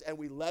knees, and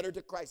we led her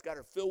to Christ, got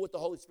her filled with the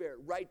Holy Spirit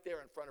right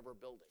there in front of her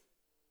building.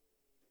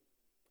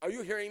 Are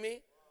you hearing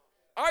me?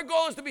 Our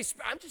goal is to be,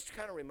 I'm just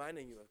kind of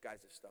reminding you of guys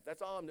of stuff.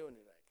 That's all I'm doing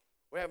tonight.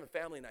 We're having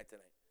family night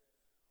tonight.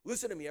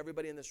 Listen to me,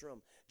 everybody in this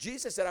room.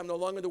 Jesus said, I'm no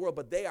longer in the world,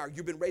 but they are.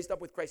 You've been raised up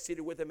with Christ,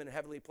 seated with him in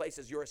heavenly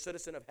places. You're a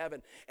citizen of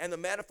heaven, and the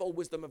manifold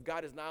wisdom of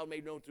God is now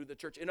made known through the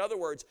church. In other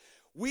words,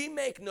 we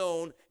make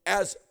known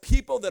as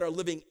people that are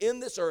living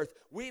in this earth,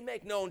 we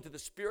make known to the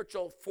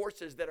spiritual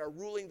forces that are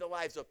ruling the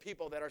lives of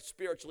people that are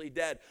spiritually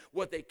dead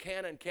what they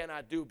can and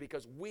cannot do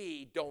because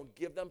we don't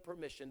give them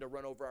permission to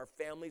run over our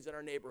families and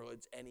our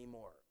neighborhoods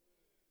anymore.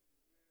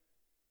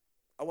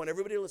 I want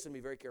everybody to listen to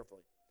me very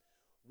carefully.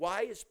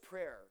 Why is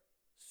prayer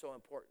so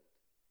important?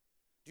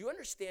 Do you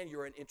understand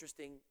you're an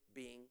interesting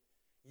being?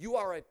 You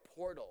are a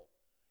portal.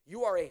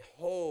 You are a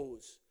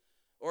hose.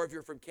 Or if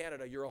you're from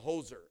Canada, you're a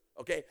hoser,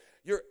 okay?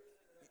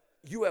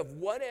 You have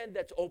one end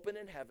that's open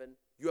in heaven.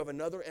 You have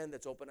another end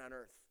that's open on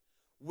earth.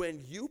 When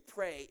you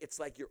pray, it's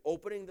like you're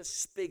opening the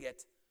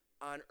spigot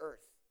on earth.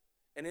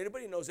 And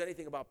anybody knows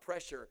anything about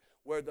pressure,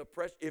 where the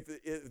pressure,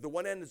 if the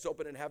one end is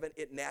open in heaven,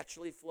 it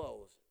naturally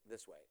flows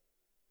this way.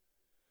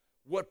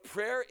 What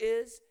prayer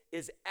is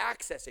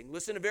accessing.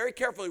 Listen very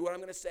carefully what I'm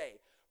going to say.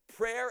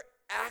 Prayer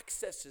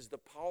accesses the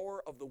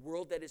power of the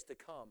world that is to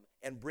come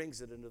and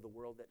brings it into the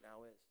world that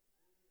now is.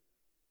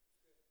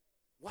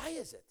 Why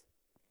is it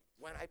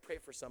when I pray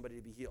for somebody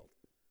to be healed?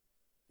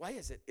 Why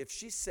is it if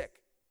she's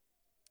sick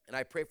and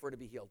I pray for her to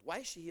be healed? Why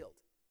is she healed?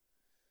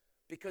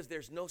 Because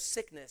there's no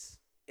sickness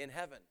in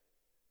heaven.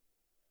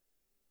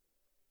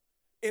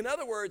 In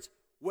other words,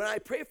 when I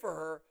pray for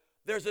her,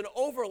 there's an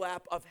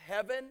overlap of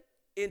heaven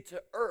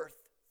into earth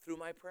through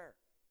my prayer.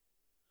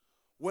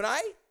 When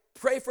I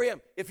pray for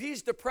him, if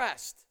he's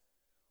depressed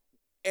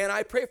and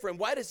I pray for him,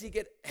 why does he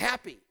get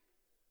happy?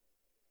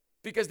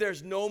 Because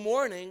there's no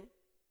mourning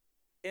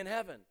in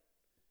heaven.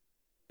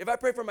 If I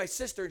pray for my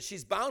sister and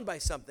she's bound by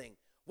something,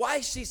 why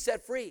is she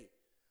set free?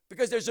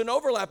 Because there's an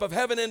overlap of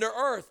heaven into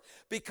earth,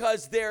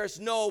 because there's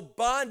no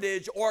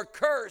bondage or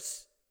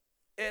curse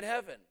in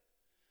heaven.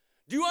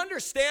 Do you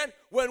understand?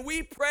 When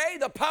we pray,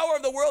 the power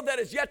of the world that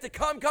is yet to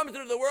come comes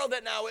into the world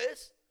that now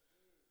is.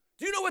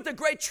 Do you know what the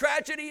great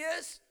tragedy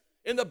is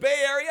in the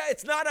Bay Area?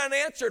 It's not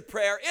unanswered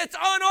prayer. It's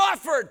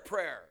unoffered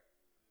prayer.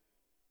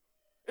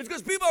 It's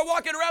because people are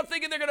walking around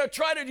thinking they're going to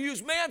try to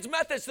use man's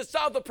methods to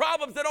solve the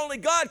problems that only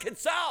God can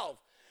solve.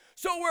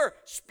 So we're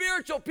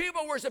spiritual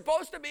people, we're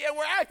supposed to be, and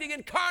we're acting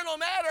in carnal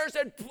matters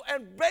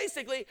and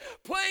basically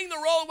playing the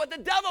role of what the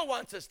devil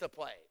wants us to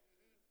play.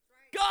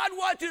 God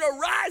wants you to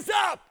rise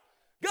up.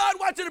 God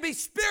wants you to be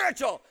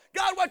spiritual.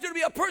 God wants you to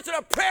be a person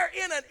of prayer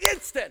in an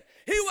instant.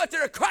 He wants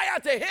you to cry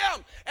out to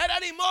him at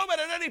any moment,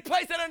 at any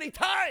place, at any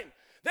time.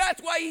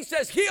 That's why he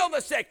says, heal the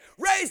sick,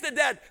 raise the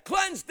dead,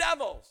 cleanse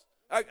devils,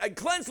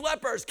 cleanse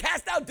lepers,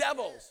 cast out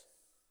devils.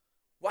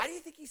 Why do you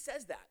think he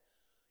says that?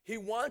 He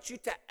wants you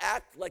to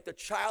act like the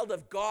child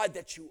of God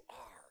that you are.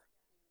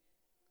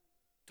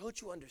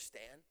 Don't you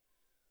understand?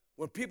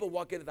 When people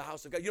walk into the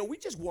house of God, we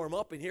just warm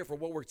up in here for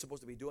what we're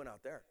supposed to be doing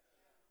out there.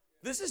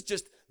 This is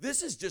just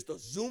a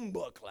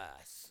Zumba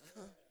class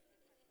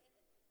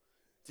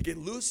to get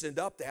loosened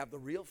up, to have the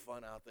real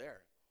fun out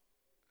there,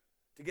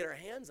 to get our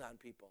hands on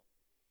people.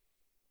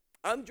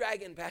 I'm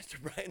dragging Pastor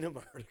Brian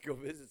tomorrow to go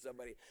visit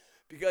somebody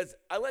because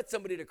I led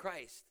somebody to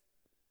Christ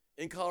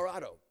in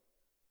Colorado.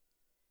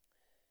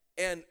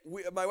 And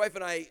my wife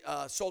and I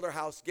sold our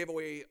house, gave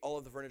away all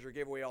of the furniture,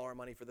 gave away all our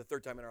money for the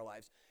third time in our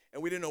lives.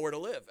 And we didn't know where to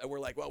live. And we're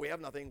like, well, we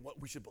have nothing.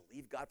 We should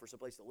believe God for some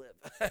place to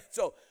live.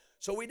 so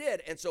we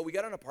did. And so we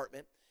got an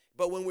apartment.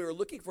 But when we were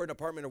looking for an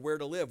apartment or where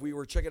to live, we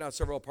were checking out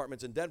several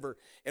apartments in Denver.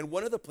 And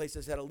one of the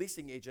places had a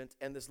leasing agent.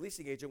 And this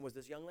leasing agent was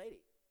this young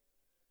lady.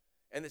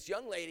 And this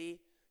young lady,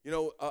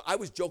 I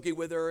was joking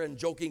with her and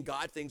joking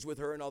God things with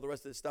her and all the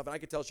rest of this stuff. And I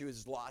could tell she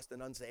was lost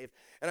and unsaved.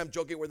 And I'm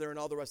joking with her and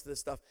all the rest of this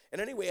stuff.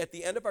 And anyway, at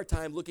the end of our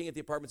time looking at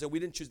the apartments, and we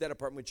didn't choose that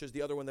apartment, we chose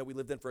the other one that we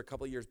lived in for a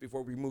couple of years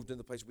before we moved into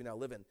the place we now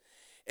live in.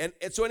 And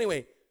so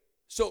anyway,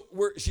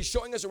 she's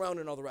showing us around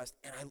and all the rest.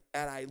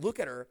 And I look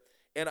at her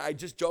and I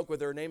just joke with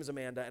her. Her name is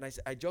Amanda. And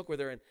I joke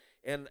with her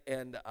and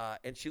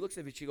she looks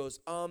at me. She goes,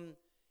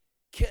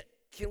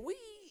 can we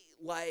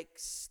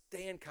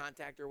stay in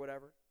contact or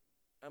whatever?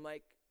 I'm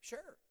like,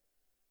 sure.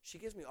 She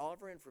gives me all of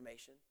her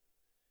information.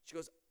 She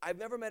goes, I've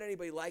never met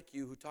anybody like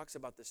you who talks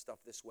about this stuff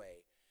this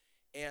way.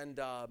 And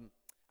I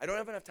don't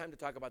have enough time to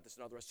talk about this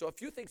and all the rest. So a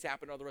few things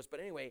happened and all the rest. But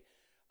anyway,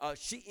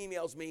 she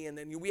emails me, and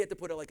then we had to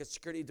put a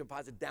security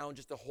deposit down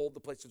just to hold the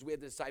place, because we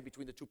had to decide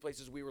between the two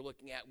places we were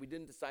looking at. We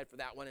didn't decide for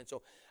that one. And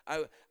so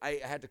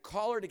I had to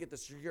call her to get the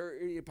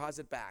security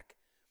deposit back.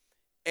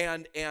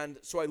 And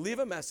so I leave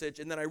a message,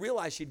 and then I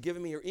realized she'd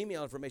given me her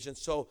email information,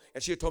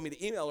 and she had told me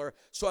to email her,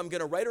 so I'm going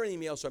to write her an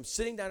email. So I'm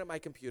sitting down at my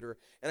computer,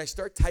 and I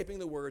start typing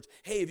the words,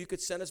 hey, if you could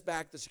send us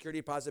back the security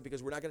deposit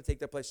because we're not going to take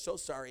that place, so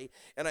sorry.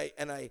 And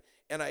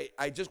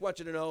I just want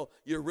you to know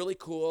you're really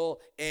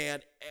cool.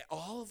 And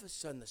all of a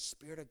sudden, the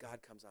Spirit of God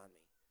comes on me.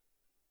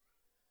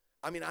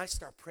 I mean, I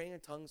start praying in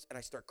tongues, and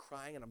I start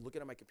crying, and I'm looking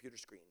at my computer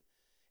screen.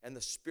 And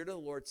the Spirit of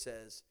the Lord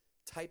says,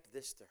 type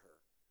this to her.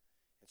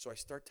 And so I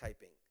start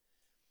typing.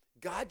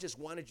 God just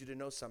wanted you to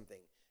know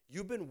something.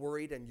 You've been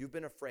worried and you've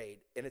been afraid,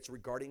 and it's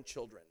regarding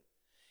children.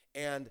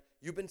 And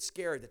you've been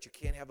scared that you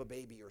can't have a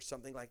baby or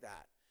something like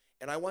that.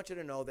 And I want you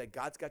to know that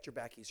God's got your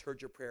back. He's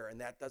heard your prayer,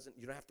 and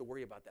you don't have to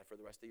worry about that for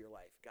the rest of your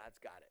life. God's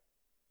got it.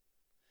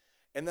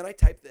 And then I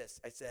typed this.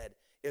 I said,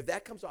 if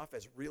that comes off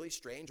as really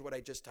strange, what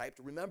I just typed,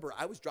 remember,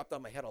 I was dropped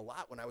on my head a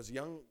lot when I was a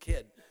young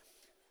kid.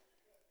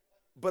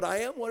 But I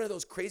am one of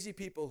those crazy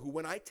people who,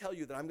 when I tell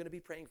you that I'm going to be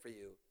praying for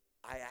you,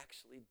 I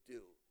actually do.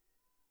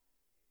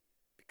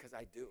 Because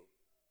I do.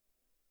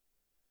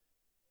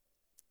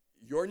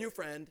 Your new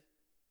friend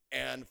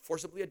and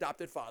forcibly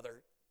adopted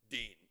father,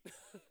 Dean.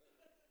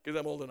 Because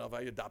I'm old enough,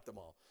 I adopt them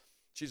all.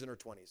 She's in her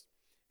 20s.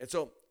 And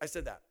so I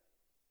said that.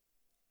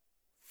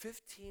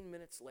 15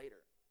 minutes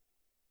later,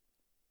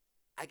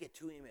 I get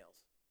 2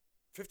 emails.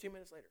 15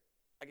 minutes later,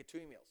 I get 2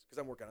 emails because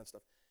I'm working on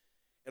stuff.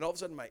 And all of a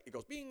sudden, it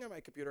goes bing on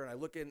my computer, and I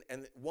look in,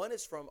 and one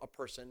is from a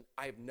person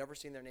I have never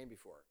seen their name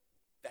before.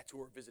 That's who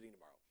we're visiting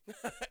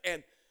tomorrow.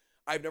 And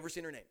I've never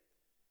seen her name.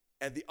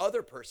 And the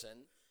other person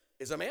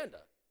is Amanda.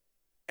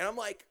 And I'm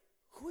like,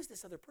 who is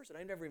this other person?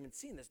 I've never even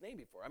seen this name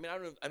before. I mean, I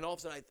don't know. And all of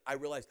a sudden, I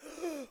realized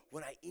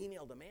when I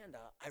emailed Amanda,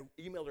 I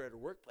emailed her at her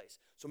workplace.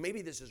 So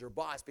maybe this is her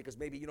boss, because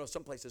maybe,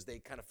 some places they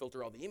kind of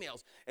filter all the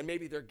emails, and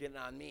maybe they're getting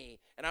on me,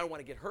 and I don't want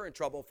to get her in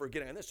trouble for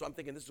getting on this. So I'm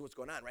thinking this is what's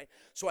going on, right?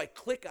 So I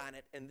click on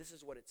it, and this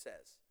is what it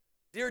says.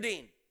 Dear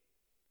Dean,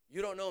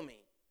 you don't know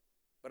me,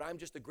 but I'm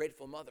just a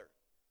grateful mother.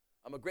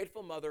 I'm a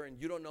grateful mother, and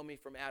you don't know me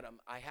from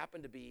Adam. I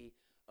happen to be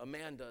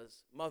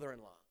Amanda's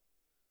mother-in-law.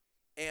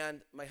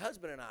 And my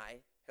husband and I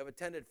have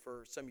attended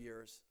for some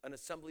years an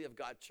Assembly of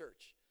God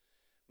church.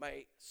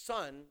 My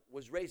son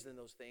was raised in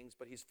those things,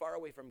 but he's far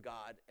away from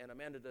God, and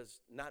Amanda does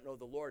not know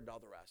the Lord and all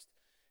the rest.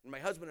 And my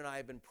husband and I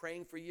have been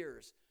praying for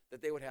years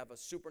that they would have a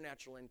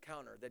supernatural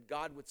encounter, that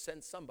God would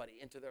send somebody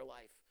into their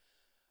life.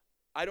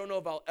 I don't know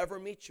if I'll ever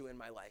meet you in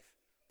my life,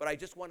 but I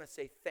just want to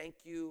say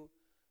thank you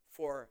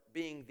for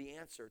being the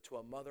answer to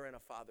a mother and a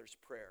father's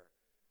prayer.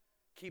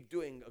 Keep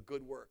doing a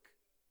good work.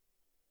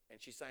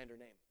 And she signed her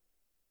name.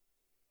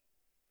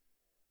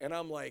 And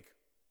I'm like,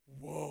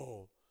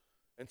 whoa.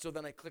 And so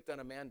then I clicked on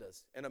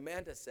Amanda's. And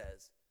Amanda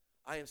says,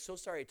 I am so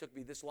sorry it took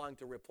me this long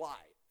to reply.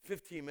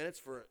 15 minutes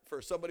for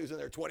somebody who's in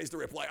their 20s to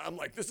reply. I'm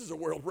like, this is a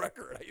world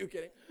record. Are you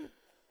kidding?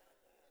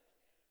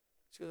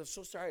 She goes, I'm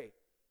so sorry.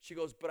 She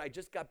goes, but I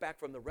just got back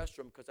from the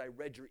restroom because I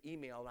read your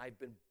email, and I've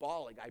been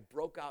bawling. I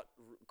broke out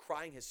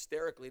crying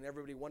hysterically, and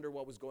everybody wondered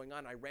what was going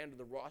on. I ran to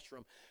the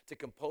washroom to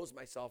compose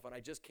myself, and I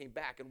just came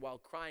back. And while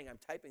crying, I'm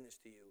typing this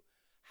to you.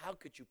 How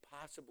could you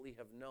possibly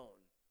have known?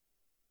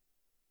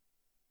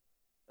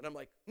 And I'm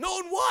like,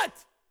 known what?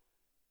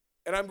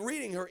 And I'm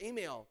reading her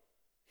email.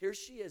 Here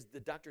she is. The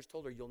doctors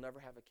told her, you'll never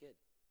have a kid.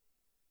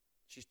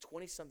 She's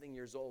 20-something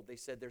years old. They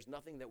said, there's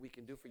nothing that we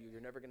can do for you.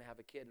 You're never going to have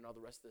a kid and all the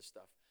rest of this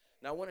stuff.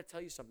 Now, I want to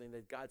tell you something,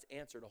 that God's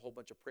answered a whole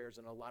bunch of prayers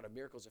and a lot of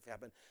miracles have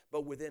happened.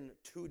 But within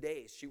 2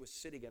 days, she was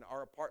sitting in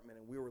our apartment,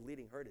 and we were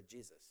leading her to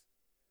Jesus.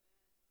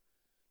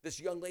 This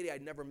young lady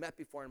I'd never met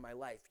before in my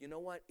life. You know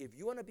what? If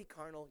you want to be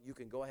carnal, you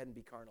can go ahead and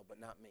be carnal, but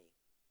not me.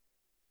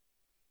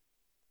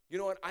 You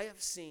know what? I have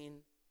seen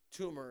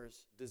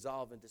tumors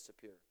dissolve and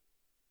disappear.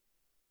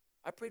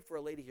 I prayed for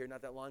a lady here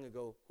not that long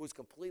ago who was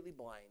completely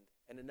blind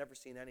and had never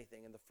seen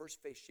anything, and the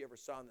first face she ever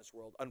saw in this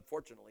world,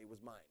 unfortunately,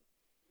 was mine.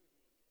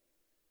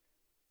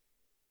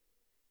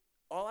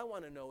 All I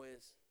want to know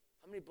is,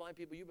 how many blind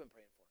people you've been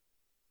praying for?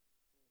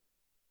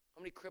 How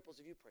How many cripples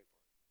have you prayed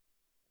for?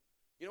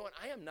 You know what?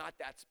 I am not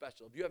that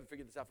special. If you haven't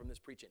figured this out from this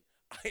preaching,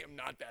 I am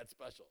not that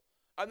special.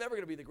 I'm never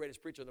going to be the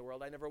greatest preacher in the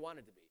world. I never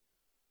wanted to be.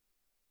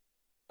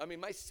 I mean,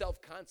 my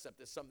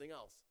self-concept is something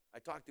else. I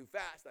talk too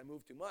fast. I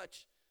move too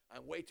much.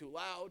 I'm way too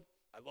loud.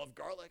 I love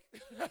garlic.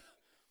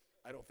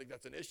 I don't think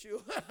that's an issue.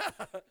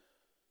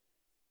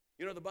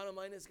 You know, the bottom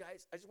line is,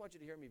 guys, I just want you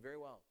to hear me very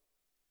well.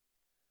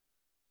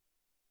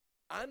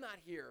 I'm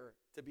not here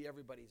to be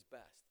everybody's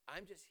best.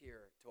 I'm just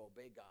here to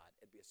obey God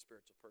and be a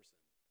spiritual person.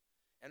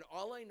 And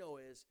all I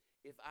know is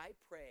if I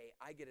pray,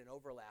 I get an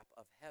overlap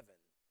of heaven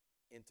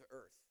into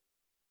earth.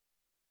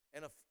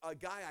 And a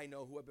guy I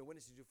know who I've been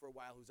witnessing to for a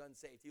while who's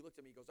unsaved, he looked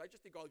at me, he goes, I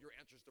just think all your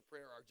answers to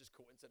prayer are just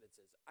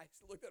coincidences. I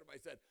looked at him, I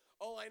said,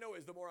 all I know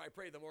is the more I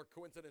pray, the more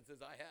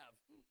coincidences I have.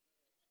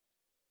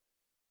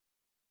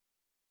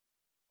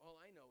 All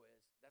I know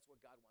is that's what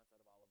God wants.